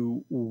gonna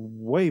do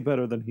way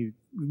better than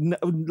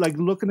like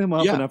looking him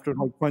up, and Yeah. after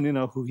like finding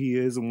out who he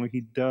is and what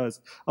he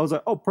does, I was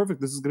like, oh, perfect.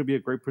 This is gonna be a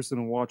great person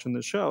to watch in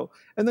the show.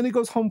 And then he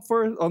goes home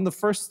first on the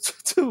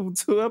first two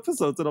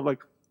episodes, and I'm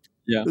like,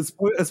 Yeah.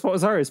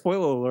 sorry,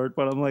 spoiler alert,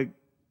 but I'm like,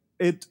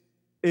 it.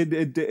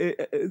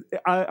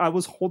 I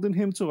was holding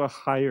him to a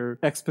higher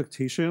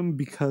expectation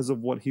because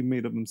of what he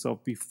made of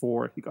himself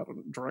before he got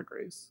on Drag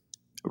Race.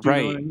 Do you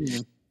know what I Right.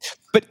 mean?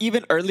 But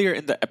even earlier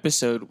in the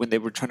episode, when they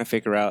were trying to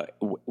figure out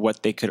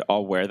what they could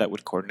all wear that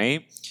would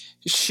coordinate,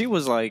 she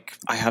was like,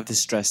 I have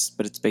this dress,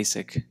 but it's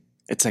basic.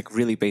 It's like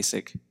really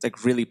basic. It's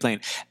like really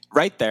plain.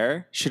 Right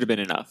there should have been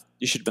enough.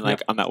 You should have been Yeah.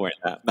 like, I'm not wearing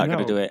that. I'm not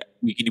going to No. do it.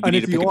 We And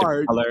need to pick a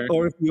different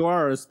color. if you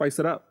are, spice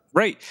it up.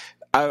 Right.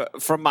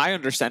 From my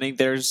understanding,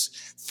 there's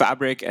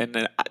fabric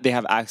and they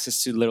have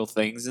access to little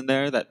things in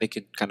there that they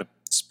can kind of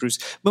spruce.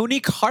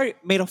 Monique Hart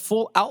made a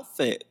full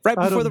outfit right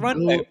Out before the of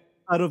runway.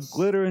 out of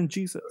glitter and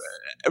Jesus.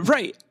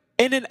 Right.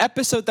 In an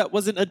episode that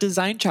wasn't a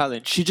design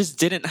challenge. She just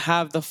didn't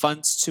have the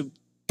funds to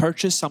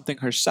purchase something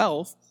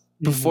herself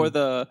before Mhm.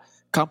 the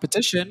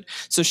competition.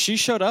 So she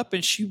showed up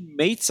and she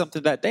made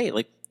something that day.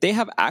 Like they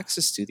have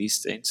access to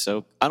these things.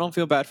 So I don't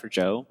feel bad for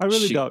Joe. I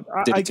really She don't.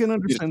 did I it to, can did it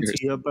understand to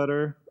Tia herself.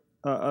 better,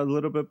 a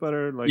little bit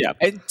better. Like, Yeah.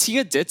 And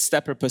Tia did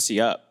step her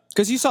pussy up.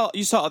 Because you saw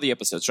all the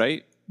episodes,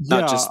 right?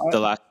 Not yeah, just the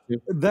last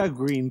two. that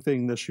green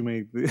thing that she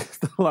made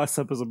the last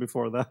episode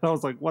before that, I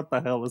was like, what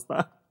the hell is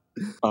that?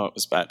 Oh, it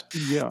was bad.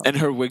 Yeah, And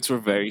her wigs were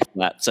very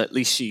flat, so at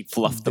least she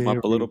fluffed them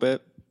up a little very,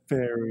 bit.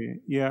 very.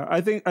 Yeah, I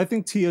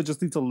think Tia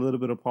just needs a little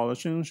bit of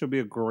polishing. She'll be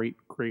a great.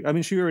 I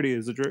mean, she already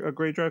is a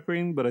great drag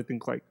queen, but I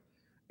think like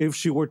if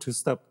she were to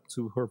step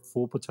to her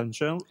full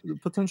potential,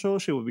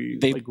 she would be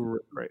They like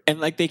great.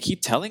 and like they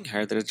keep telling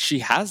her that she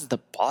has the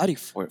body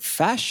for it,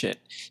 fashion.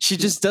 She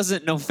just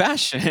doesn't know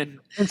fashion.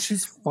 And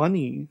she's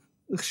funny.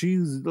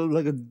 She's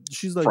like a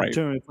Right.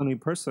 genuinely funny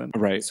person.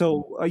 Right.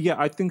 So yeah,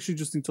 I think she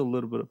just needs a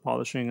little bit of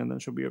polishing, and then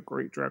she'll be a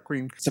great drag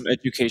queen. Some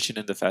education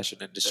in the fashion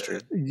industry.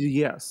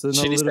 Yes, and a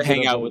She needs little to bit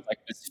hang of out with like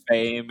Miss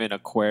Fame and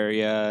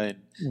Aquaria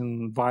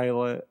and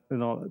Violet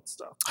and all that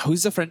stuff.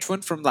 who's the French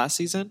one from last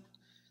season?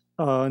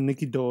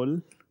 Nikki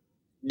Dole.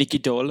 Nikki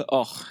Dole.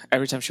 Oh,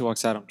 every time she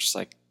walks out, I'm just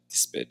like,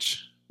 this bitch.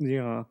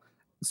 Yeah.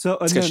 So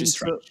It's and because then she's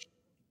so, French.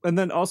 and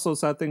then also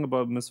sad thing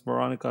about Miss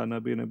Veronica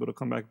not being able to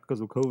come back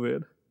because of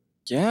COVID.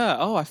 Yeah.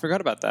 Oh, I forgot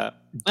about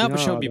that. No, but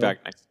she'll Yeah, be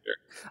back next year.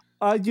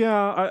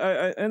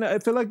 Yeah, and I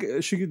feel like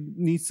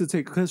needs to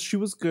take because she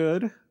was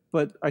good,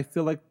 but I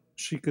feel like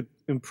she could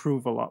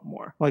improve a lot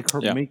more. Like her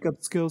Yeah,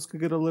 makeup skills could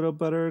get a little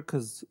better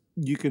because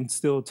you can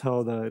still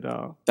tell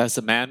that that's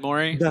the man,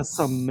 Maury. that's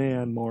a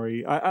man,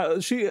 Maury.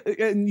 She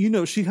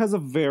and she has a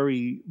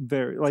very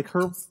like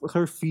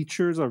her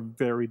features are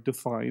very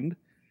defined.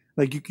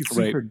 Like you can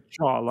see Right. her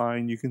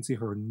jawline, you can see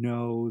her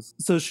nose.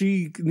 So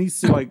she needs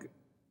to like,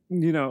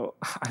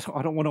 I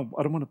don't want to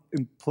I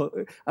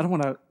don't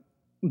want to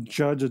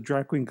judge a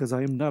drag queen because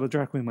I am not a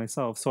drag queen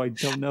myself, so I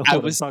don't know I what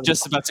I'm was talking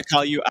just about. about to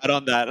call you out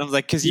on that. I was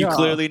like, because you Yeah,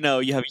 clearly know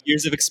you have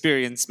years of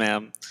experience,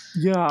 ma'am.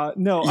 yeah.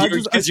 No,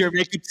 Because your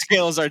makeup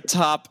skills are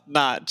top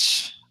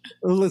notch.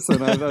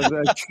 listen.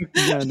 I've tricked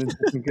men into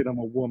thinking I'm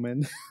a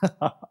woman.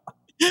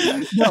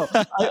 No,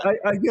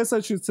 I guess I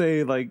should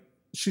say like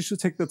she should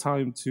take the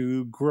time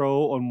to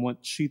grow on what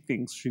she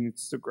thinks she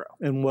needs to grow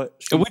and what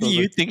she What do feels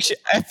like. you think?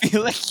 I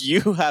feel like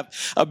you have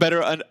a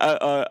better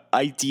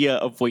idea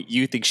of what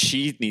you think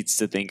she needs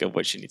to think of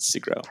what she needs to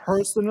grow.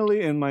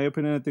 Personally, in my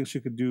opinion, I think she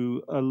could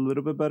do a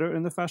little bit better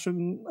in the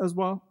fashion as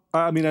well.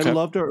 I mean, I Okay.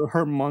 loved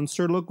her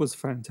monster look was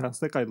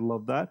fantastic. I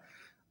love that,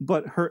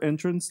 but her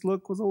entrance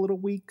look was a little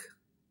weak.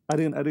 I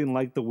didn't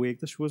like the wig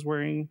that she was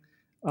wearing,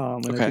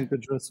 and I Okay. think the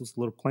dress was a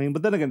little plain.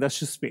 But then again, that's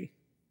just me.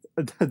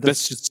 that's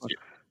That's just just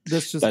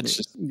that's just that's me.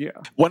 just Yeah,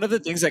 one of the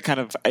things that kind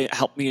of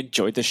helped me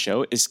enjoy the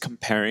show is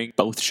comparing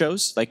both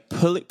shows, like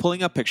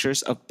pulling up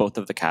pictures of both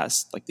of the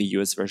cast, like the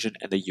US version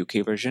and the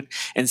UK version,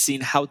 and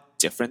seeing how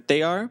different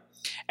they are.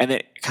 And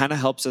it kind of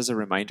helps as a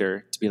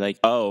reminder to be like,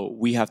 oh,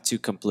 we have to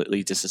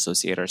completely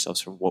disassociate ourselves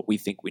from what we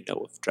think we know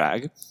of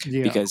drag,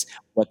 yeah, because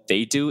what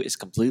they do is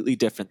completely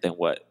different than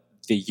what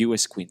the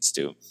US queens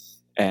do.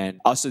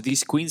 And also,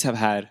 these queens have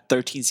had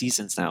 13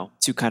 seasons now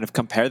to kind of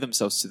compare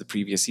themselves to the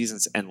previous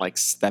seasons and like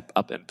step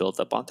up and build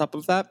up on top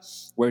of that.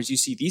 Whereas you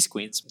see these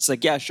queens, it's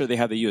like, yeah, sure, they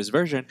have the US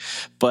version,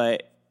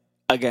 but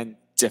again,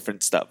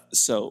 different stuff.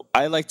 So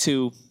I like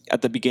to,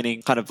 at the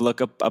beginning, kind of look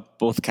up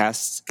both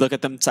casts, look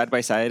at them side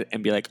by side,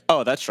 and be like,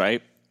 oh, that's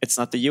right. It's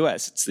not the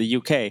US, it's the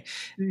UK.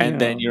 And yeah.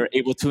 then you're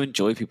able to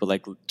enjoy people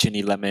like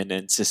Ginny Lemon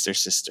and Sister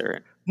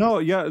Sister, No,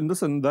 yeah, and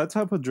listen, that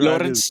type of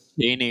drag is Lawrence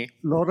Cheney.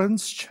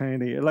 Lawrence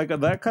Chaney, like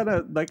that kind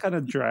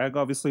of drag.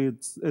 Obviously,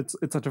 it's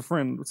a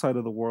different side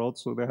of the world,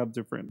 so they have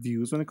different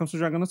views when it comes to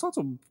drag, and it's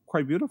also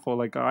quite beautiful.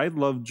 Like I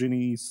love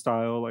Ginny's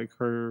style, like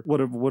her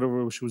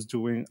whatever she was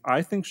doing.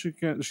 I think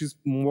she's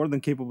more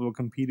than capable of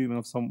competing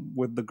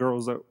with the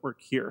girls that work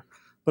here.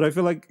 But I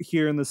feel like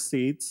here in the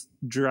States,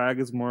 drag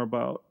is more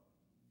about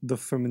the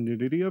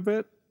femininity of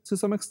it to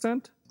some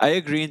extent. I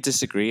agree and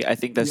disagree. I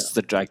think Yeah. that's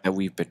the drag that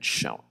we've been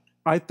shown.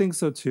 I think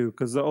so too,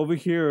 because over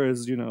here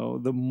is,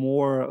 the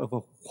more of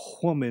a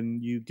woman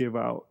you give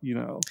out,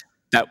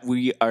 That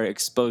we are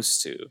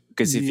exposed to.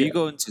 Because if you yeah.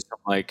 go into some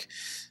like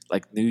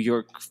New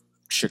York,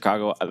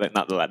 Chicago,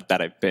 not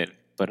that I've been,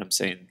 but I'm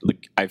saying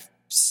like I've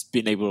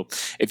been able.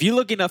 If you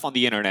look enough on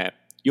the internet,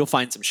 you'll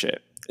find some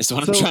shit. Is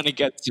what I'm So trying to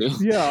get to.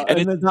 yeah, And and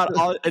it's then not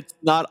all. It's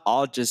not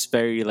all just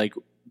very like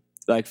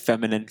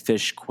feminine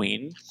fish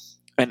queen.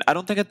 And I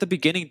don't think at the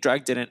beginning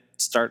drag didn't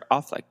start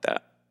off like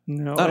that.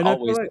 no, Not and I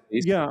feel always, like at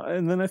least. yeah,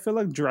 and then I feel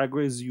like Drag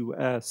Race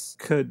US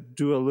could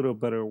do a little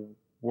better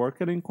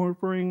work at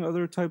incorporating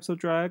other types of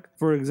drag.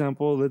 For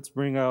example, let's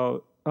bring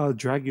out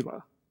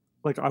Dragula.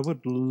 Like I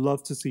would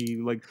love to see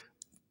like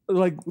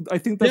I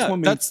think that's Yeah, what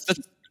that's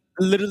makes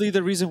literally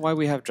the reason why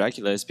we have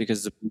Dracula is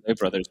because the Boulet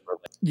brothers were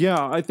like,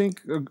 yeah, I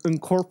think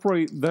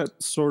incorporate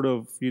that sort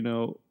of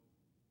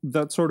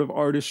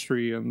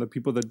artistry and the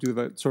people that do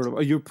that sort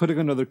of you're putting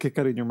another Kit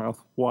Kat in your mouth.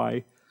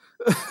 Why?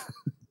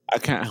 I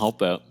can't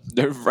help it.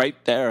 They're right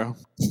there.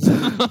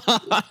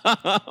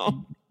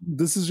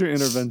 This is your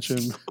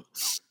intervention.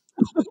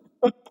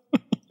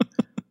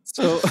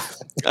 So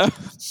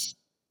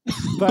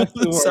back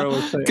to where So, I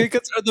was saying. Kit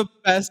Kats are the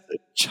best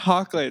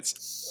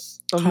chocolates.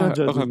 I'm not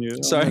Okay, judging you.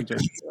 I'm sorry. not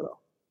judging you at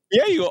all.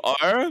 Yeah, you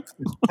are.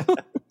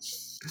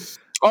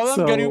 All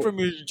I'm getting So from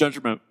you is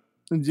judgment.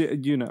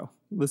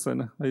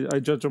 listen, I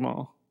judge them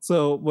all.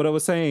 So what I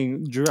was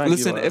saying,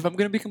 Listen, Dragula. if I'm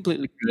gonna be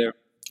completely clear,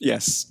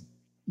 yes.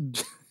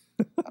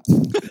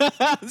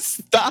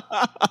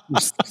 Stop. You're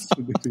such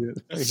an idiot.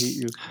 I hate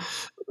you.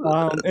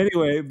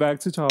 Anyway, back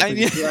to I topic.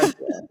 need,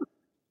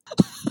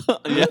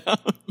 yeah.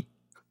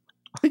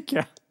 I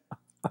can't.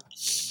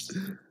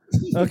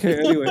 Okay.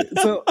 Anyway,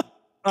 so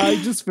I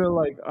just feel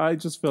like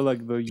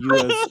the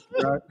U.S.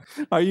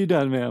 Are you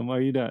done, ma'am? Are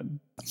you done?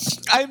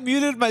 I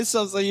muted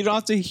myself so you don't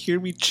have to hear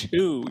me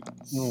chew.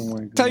 Oh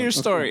my Tell god. your Okay,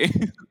 story.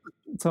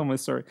 tell my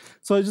story.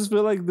 So I just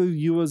feel like the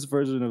U.S.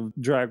 version of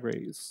Drag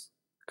Race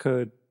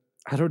could,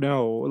 I don't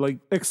know, like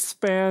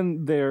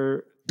expand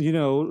their,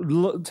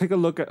 take a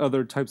look at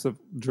other types of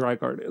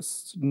drag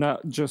artists,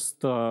 not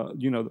just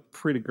the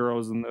pretty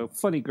girls and the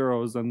funny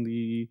girls and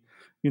the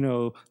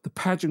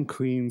pageant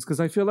queens, because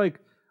I feel like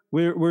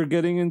we're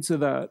getting into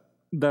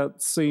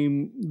that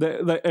same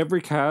that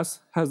every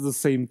cast has the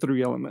same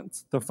three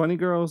elements: the funny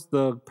girls,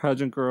 the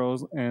pageant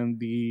girls, and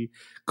the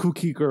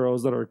kooky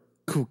girls that are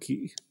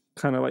kooky,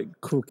 kind of like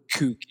kooky.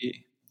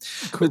 Kooky.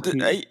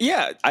 Cookie.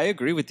 Yeah, I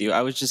agree with you.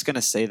 I was just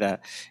gonna say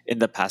that in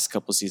the past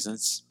couple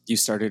seasons, you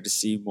started to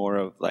see more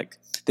of like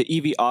the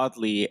Evie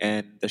Oddly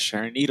and the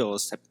Sharon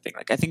Needles type of thing.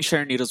 Like I think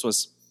Sharon Needles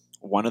was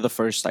one of the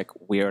first like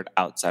weird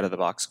outside of the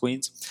box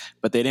queens,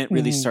 but they didn't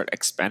really Mhm. start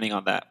expanding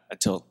on that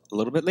until a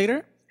little bit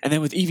later. And then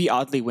with Evie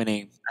Oddly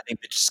winning, I think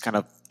it just kind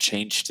of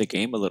changed the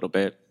game a little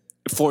bit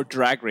for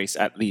Drag Race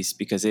at least,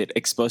 because it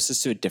exposed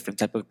us to a different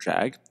type of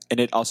drag, and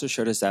it also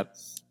showed us that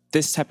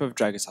this type of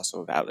drag is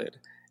also valid,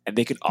 and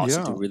they can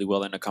also do Yeah. really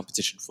well in a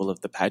competition full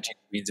of the pageant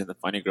queens and the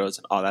funny girls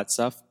and all that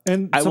stuff.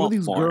 And I some of want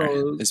these more,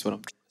 girls, is what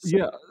I'm trying to say.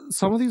 yeah,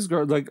 some of these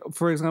girls, like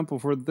for example,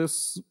 for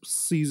this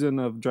season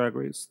of Drag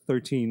Race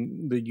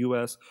 13, the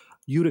US,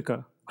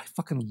 Utica. I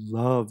fucking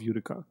love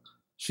Utica.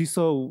 She's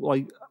so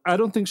like I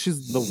don't think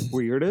she's the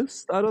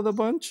weirdest out of the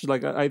bunch.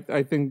 Like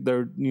I think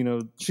they're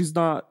she's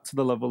not to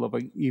the level of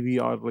like Evie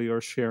Oddly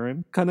or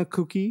Sharon kind of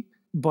kooky,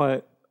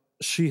 but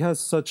she has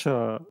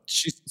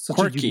She's such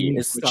a quirky, unique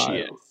is what she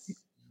style. is.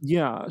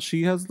 Yeah,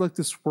 she has like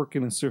this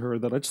quirkiness to her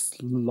that I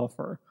just love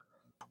her.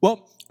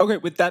 Well, okay,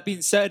 with that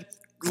being said,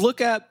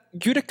 look at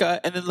Utica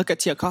and then look at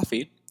Tia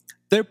Coffee.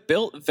 They're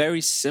built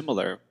very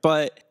similar,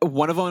 but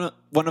one of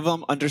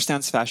them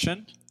understands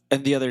fashion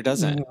and the other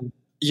doesn't. Mhm.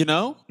 You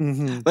know?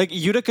 Mhm. Like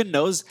Utica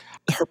knows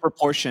her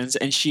proportions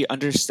and she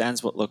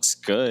understands what looks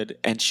good,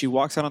 and she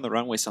walks out on the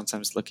runway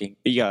sometimes looking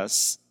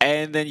yes.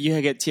 And then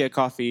you get Tia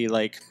Coffee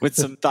like with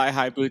some thigh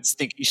high boots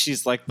thinking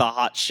she's like the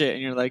hot shit,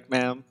 and you're like,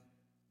 ma'am,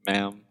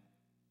 ma'am.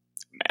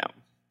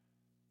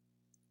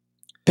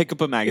 Pick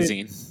up a It,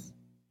 magazine.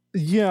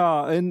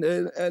 yeah,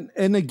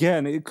 and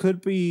again, it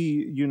could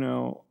be,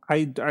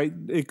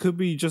 it could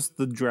be just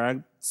the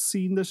drag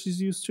scene that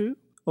she's used to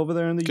over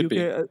there in the Could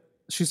be. UK.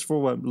 She's for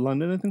what,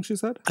 London, I think she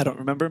said. I don't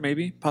remember,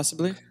 maybe,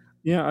 possibly.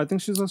 Yeah, I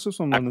think she's also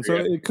from I London. So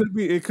forget.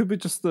 it could be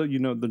just the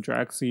the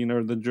drag scene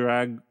or the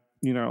drag,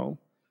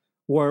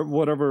 where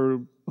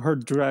whatever her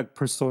drag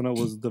persona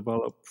was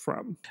developed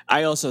from.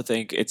 I also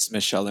think it's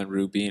Michelle and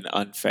Rue being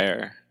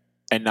unfair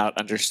and not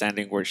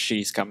understanding where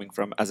she's coming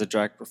from as a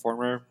drag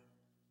performer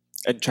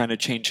and trying to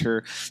change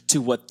her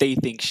to what they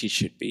think she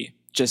should be.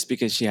 Just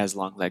because she has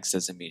long legs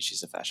doesn't mean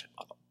she's a fashion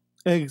model.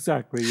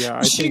 Exactly. Yeah,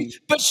 I think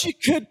But she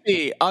could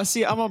be.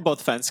 See, I'm on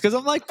both fence because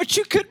I'm like, but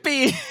you could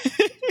be.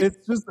 it's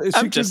just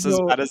I'm just as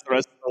bad as the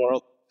rest of the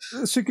world.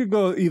 she could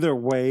go either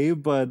way,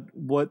 but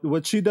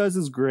what she does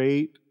is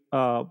great.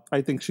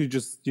 I think she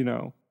just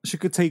she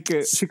could take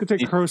it. She could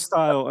take her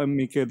style and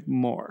make it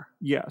more.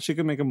 Yeah, she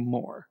could make it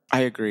more.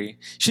 I agree.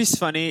 She's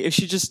funny. If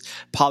she just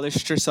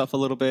polished herself a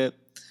little bit.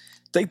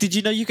 Like, did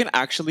you know you can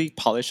actually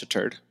polish a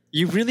turd?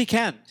 You really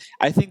can.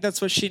 I think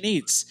that's what she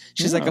needs.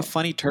 She's like a Yeah,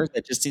 funny turd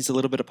that just needs a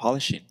little bit of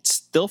polishing.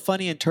 Still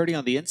funny and turdy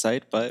on the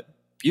inside, but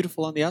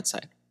beautiful on the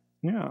outside.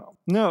 yeah.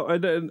 No,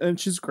 and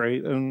she's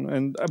great,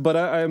 and but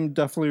I'm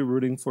definitely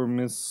rooting for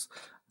Miss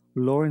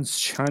Lawrence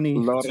Chaney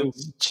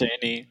Lawrence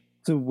Cheney.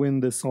 to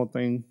win this whole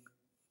thing.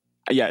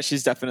 Yeah,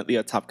 she's definitely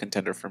a top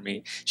contender for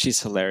me.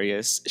 She's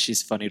hilarious.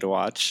 She's funny to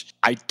watch.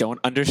 I don't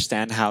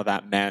understand how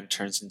that man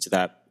turns into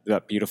that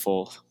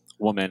beautiful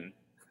woman.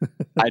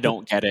 I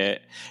don't get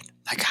it.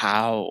 Like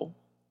how?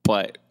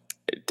 But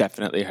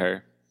definitely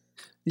her.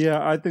 Yeah,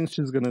 I think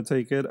she's gonna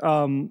take it.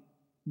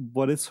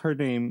 What is her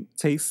name?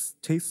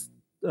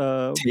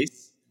 Uh,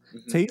 Taste.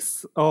 Hmm.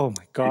 Taste. Oh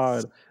my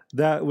god,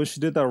 that when she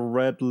did that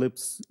red lip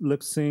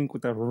sync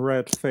with that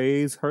red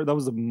face, that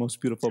was the most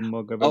beautiful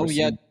mug I've ever Oh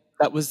yeah, seen.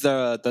 that was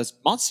the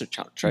monster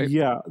challenge, right?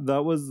 Yeah,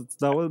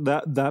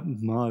 that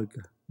mug,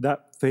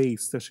 that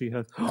face that she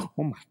has. Oh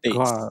my Face.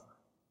 god,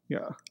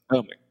 yeah,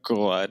 Oh my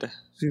god.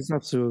 she's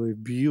absolutely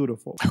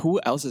beautiful. Who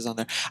else is on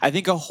there? I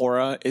think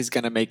Ahura is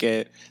gonna make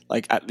it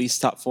like at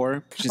least top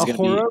four. She's A gonna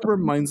be horror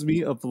reminds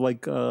me of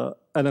like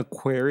an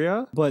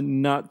aquaria, but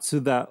not to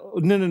that.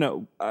 No, no,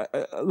 no.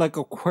 Like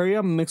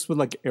aquaria mixed with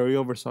like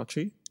Ariel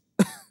Versace.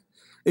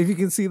 If you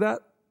can see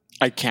that,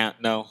 I can't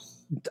know.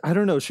 I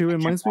don't know. She I can't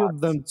reminds me of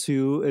watch. them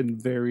too,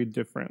 and very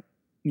different.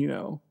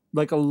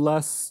 Like a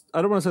less.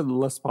 I don't want to say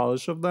less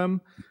polished of them,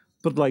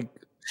 but like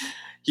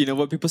You know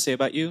what people say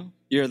about you?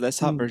 You're a less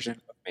hot mm, version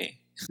of me.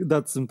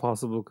 that's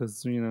impossible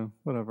because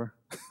whatever.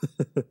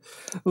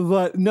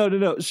 But no, no,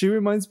 no. She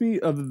reminds me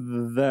of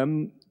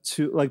them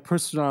too, like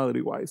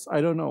personality wise.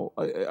 I don't know.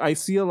 I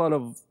see a lot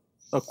of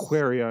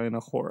aquaria in a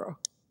horror.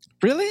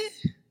 Really?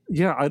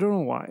 Yeah, I don't know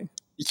why.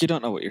 You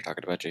don't know what you're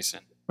talking about,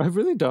 Jason. I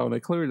really don't. I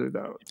clearly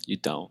don't. You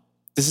don't.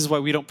 This is why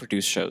we don't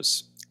produce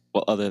shows.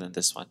 Well, other than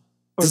this one.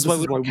 Or This is why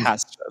we don't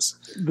cast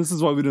shows. this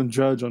is why we don't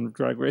judge on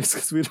Drag Race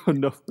because we don't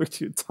know what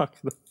you're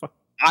talking about.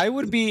 I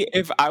would be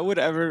if I would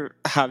ever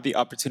have the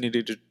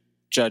opportunity to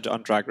judge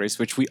on Drag Race,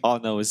 which we all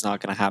know is not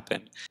going to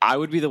happen. I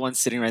would be the one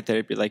sitting right there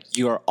and be like,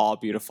 "You are all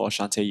beautiful,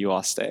 Shantae. You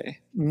all stay."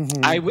 Hmm.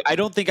 I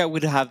don't think I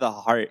would have the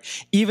heart.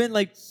 Even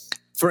like,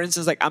 for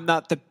instance, like I'm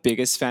not the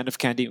biggest fan of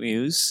Candy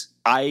Muse.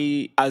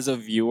 I, as a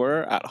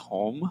viewer at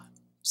home,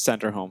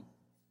 send her home.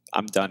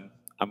 I'm done.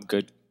 I'm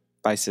good.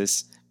 Bye,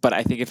 sis. But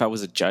I think if I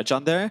was a judge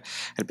on there,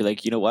 I'd be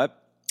like, you know what?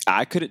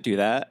 I couldn't do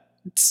that.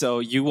 So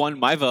you won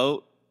my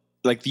vote.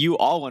 Like you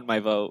all won my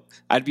vote.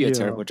 I'd be a Yeah.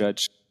 terrible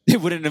judge. They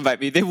wouldn't invite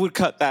me. They would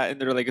cut that,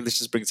 and they're like, let's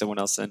just bring someone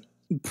else in.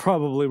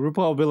 Probably. RuPaul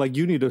will be like,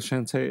 you need to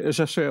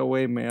sashay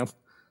away, ma'am.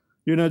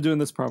 You're not doing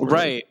this properly.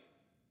 Right.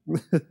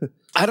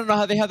 I don't know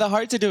how they have the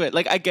heart to do it.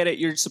 Like, I get it.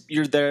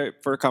 You're there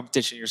for a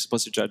competition. You're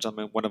supposed to judge them,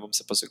 and one of them's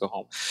supposed to go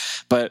home.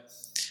 But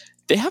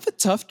they have a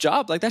tough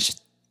job. Like, that shit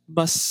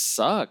must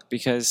suck,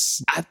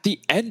 because at the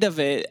end of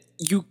it,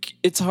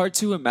 it's hard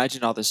to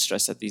imagine all the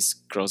stress that these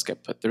girls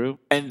get put through,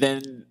 and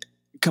then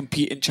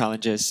compete in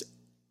challenges.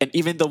 And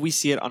even though we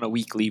see it on a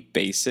weekly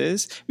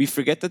basis, we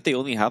forget that they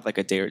only have like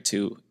a day or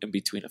two in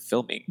between of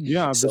filming.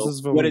 Yeah, So this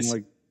is what filming is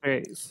like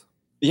days.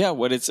 yeah,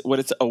 what it's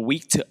a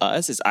week to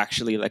us is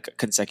actually like a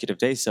consecutive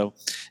day. So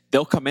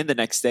they'll come in the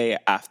next day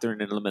after an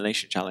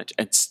elimination challenge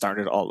and start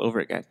it all over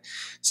again.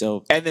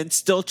 So, and then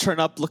still turn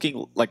up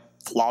looking like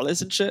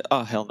flawless and shit.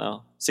 Oh hell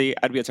no! See,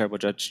 I'd be a terrible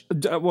judge.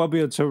 Well, I'd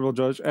be a terrible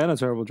judge and a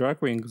terrible drag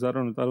queen because I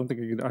don't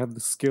think I have the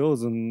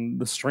skills and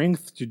the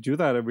strength to do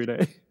that every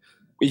day.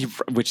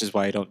 Which is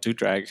why I don't do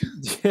drag.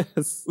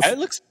 Yes,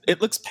 It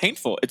looks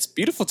painful. It's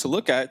beautiful to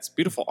look at. It's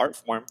beautiful art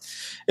form.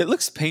 It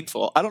looks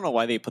painful. I don't know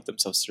why they put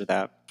themselves through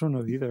that. I don't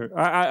know either.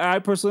 I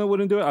personally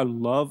wouldn't do it. I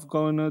love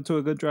going to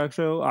a good drag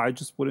show. I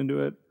just wouldn't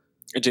do it.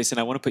 Jason,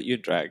 I want to put you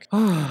in drag.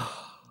 I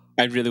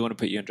really want to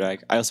put you in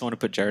drag. I also want to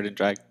put Jared in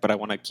drag, but I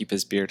want to keep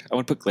his beard. I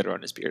want to put glitter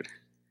on his beard.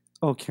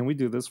 Oh, can we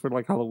do this for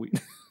like Halloween?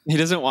 He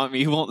doesn't want me.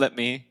 He won't let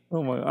me.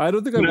 Oh my! I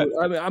don't think I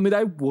would. I mean,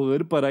 I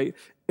would, but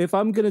if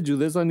I'm gonna do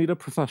this, I need a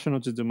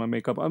professional to do my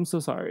makeup. I'm so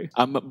sorry.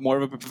 I'm more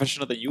of a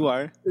professional than you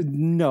are.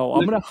 No,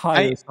 I'm gonna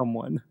hire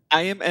someone.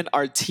 I am an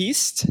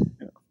artiste,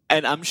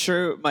 and I'm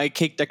sure my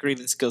cake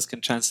decorating skills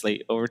can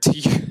translate over to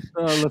you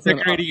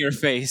decorating your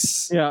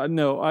face. Yeah,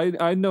 no,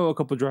 I know a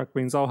couple drag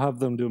queens. I'll have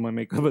them do my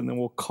makeup, and then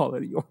we'll call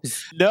it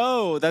yours.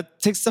 No, that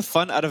takes the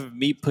fun out of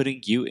me putting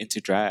you into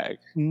drag.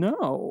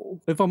 No,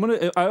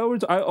 I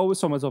always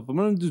tell myself, if I'm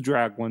gonna do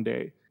drag one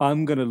day,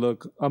 I'm gonna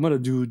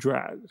do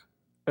drag.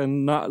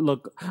 And not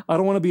look. I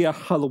don't want to be a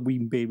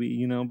Halloween baby,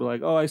 you know. But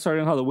like, oh, I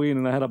started on Halloween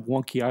and I had a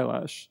wonky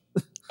eyelash.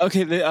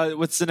 Okay,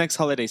 what's the next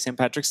holiday? St.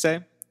 Patrick's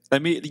Day.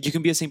 You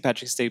can be a St.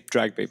 Patrick's Day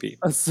drag baby.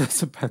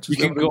 St. Patrick's You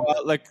can go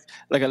out like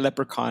a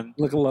leprechaun.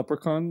 Like a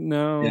leprechaun?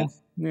 No.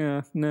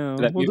 Yeah, no.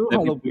 Let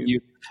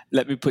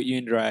me put you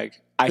in drag.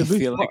 I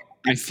feel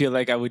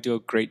like I would do a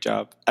great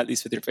job, at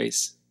least with your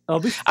face. I'll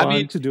be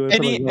fine to do it.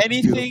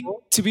 Anything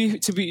to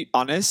be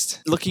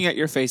honest, looking at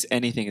your face,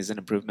 anything is an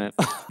improvement.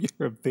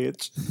 You're a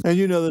bitch, and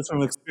you know this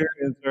from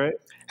experience, right?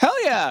 Hell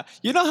yeah!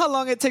 You know how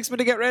long it takes me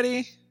to get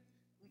ready?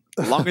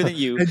 Longer than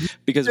you,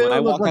 because when I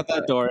walk out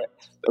that door,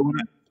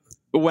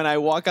 when I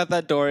walk out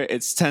that door,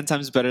 it's 10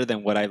 times better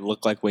than what I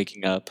look like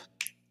waking up.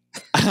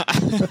 And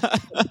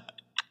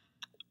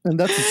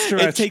that's a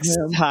stretch. It takes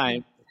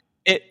time.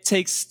 It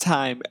takes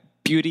time.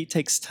 Beauty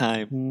takes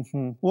time.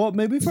 Mm-hmm. Well,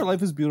 maybe for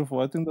Life is Beautiful,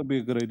 I think that'd be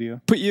a good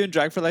idea. Put you in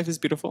drag for Life is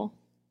Beautiful?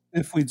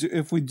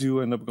 If we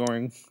do end up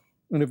going,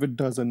 and if it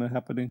does end up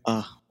happening.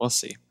 We'll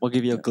see. We'll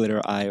give you a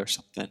glitter eye or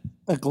something.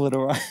 A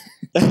glitter eye.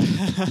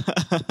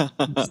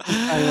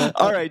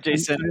 All right,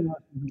 Jason.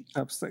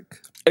 Chapstick.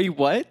 Are you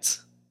what?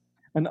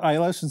 An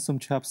eyelash and some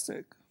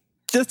chapstick.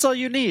 That's all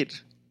you need.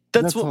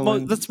 That's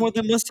more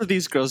than most of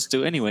these girls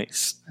do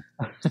anyways.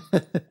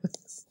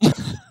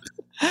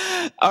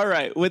 All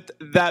right. With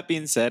that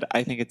being said,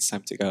 I think it's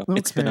time to go. Okay.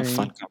 It's been a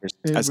fun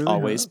conversation as really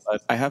always.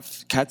 But I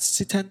have cats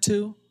to tend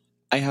to.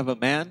 I have a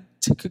man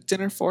to cook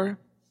dinner for.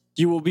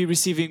 You will be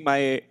receiving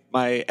my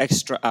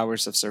extra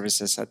hours of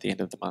services at the end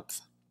of the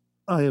month.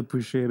 I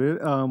appreciate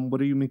it. What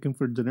are you making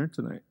for dinner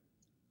tonight?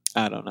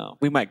 I don't know.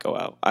 We might go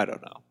out. I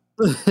don't know.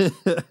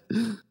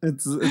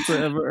 It's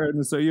an ever.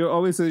 So you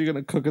always say you're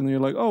gonna cook, and then you're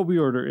like, "Oh, we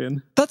order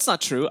in." That's not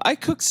true. I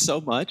cook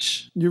so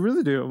much. You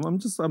really do. I'm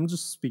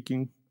just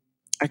speaking.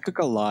 I cook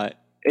a lot.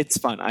 It's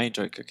fun. I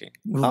enjoy cooking.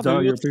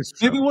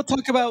 Maybe we'll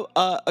talk about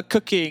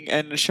cooking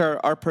and share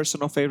our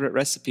personal favorite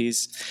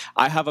recipes.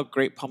 I have a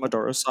great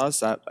pomodoro sauce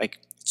that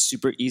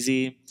super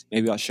easy.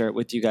 Maybe I'll share it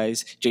with you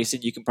guys.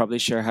 Jason, you can probably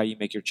share how you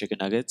make your chicken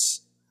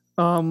nuggets.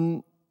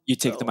 You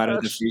take them out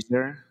of the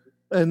freezer,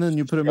 and then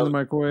you put them in the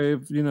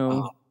microwave. You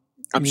know,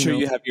 I'm sure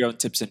you have your own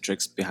tips and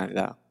tricks behind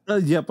that.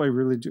 Yep, I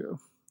really do.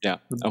 Yeah,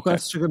 the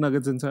best chicken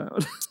nuggets in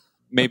town.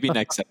 Maybe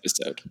next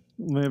episode.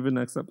 With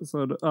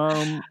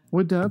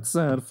that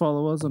said,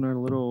 follow us on our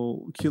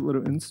cute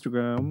little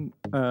Instagram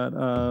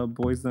at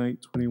Boys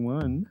Night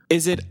 21.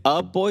 Is it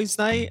a boys'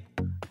 night?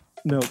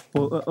 No,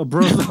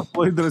 bros.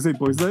 Did I say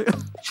boys' night?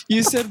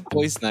 You said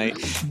boys' night.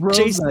 Bros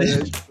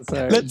Jason,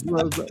 night.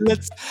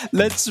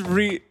 Let's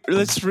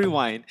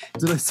rewind.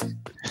 Did I say?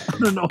 I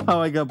don't know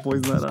how I got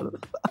boys' night out of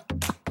it.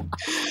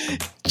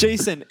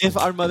 Jason, if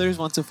our mothers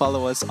want to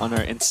follow us on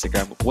our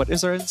Instagram, what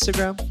is our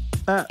Instagram?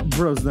 At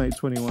Bros Night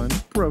 21.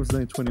 Bros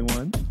Night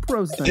 21.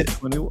 Bros Night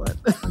 21.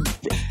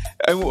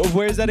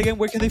 Where is that again?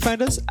 Where can they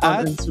find us?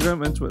 On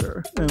Instagram and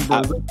Twitter. And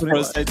Bros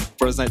Night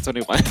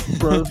 21.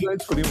 Bros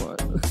Night 21.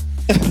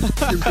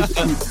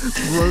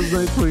 Bros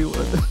Night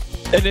 21.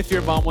 And if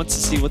your mom wants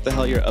to see what the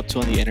hell you're up to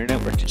on the internet,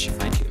 where can she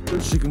find you?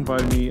 She can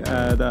find me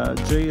at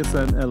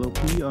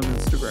JSNLOP on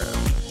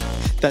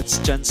Instagram. That's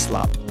Jen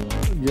Slop.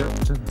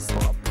 Yep, Jen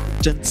Slop.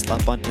 Gen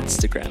Slap on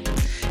Instagram.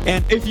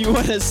 And if you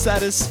want to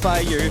satisfy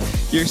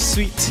your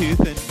sweet tooth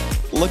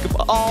and look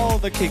up all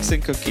the cakes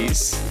and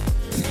cookies,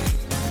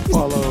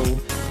 Follow.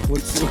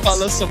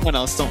 follow someone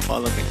else. Don't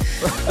follow me.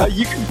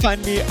 You can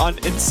find me on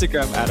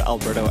Instagram at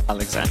Alberto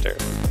Alexander.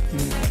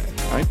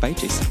 All right, bye,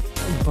 Jason.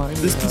 Bye.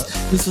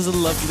 This was a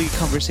lovely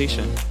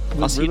conversation.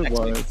 I'll see you next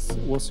week.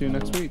 We'll see you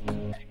next week.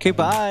 Okay,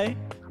 bye.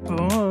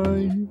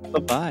 Bye.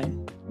 Bye-bye.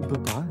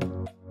 Bye-bye.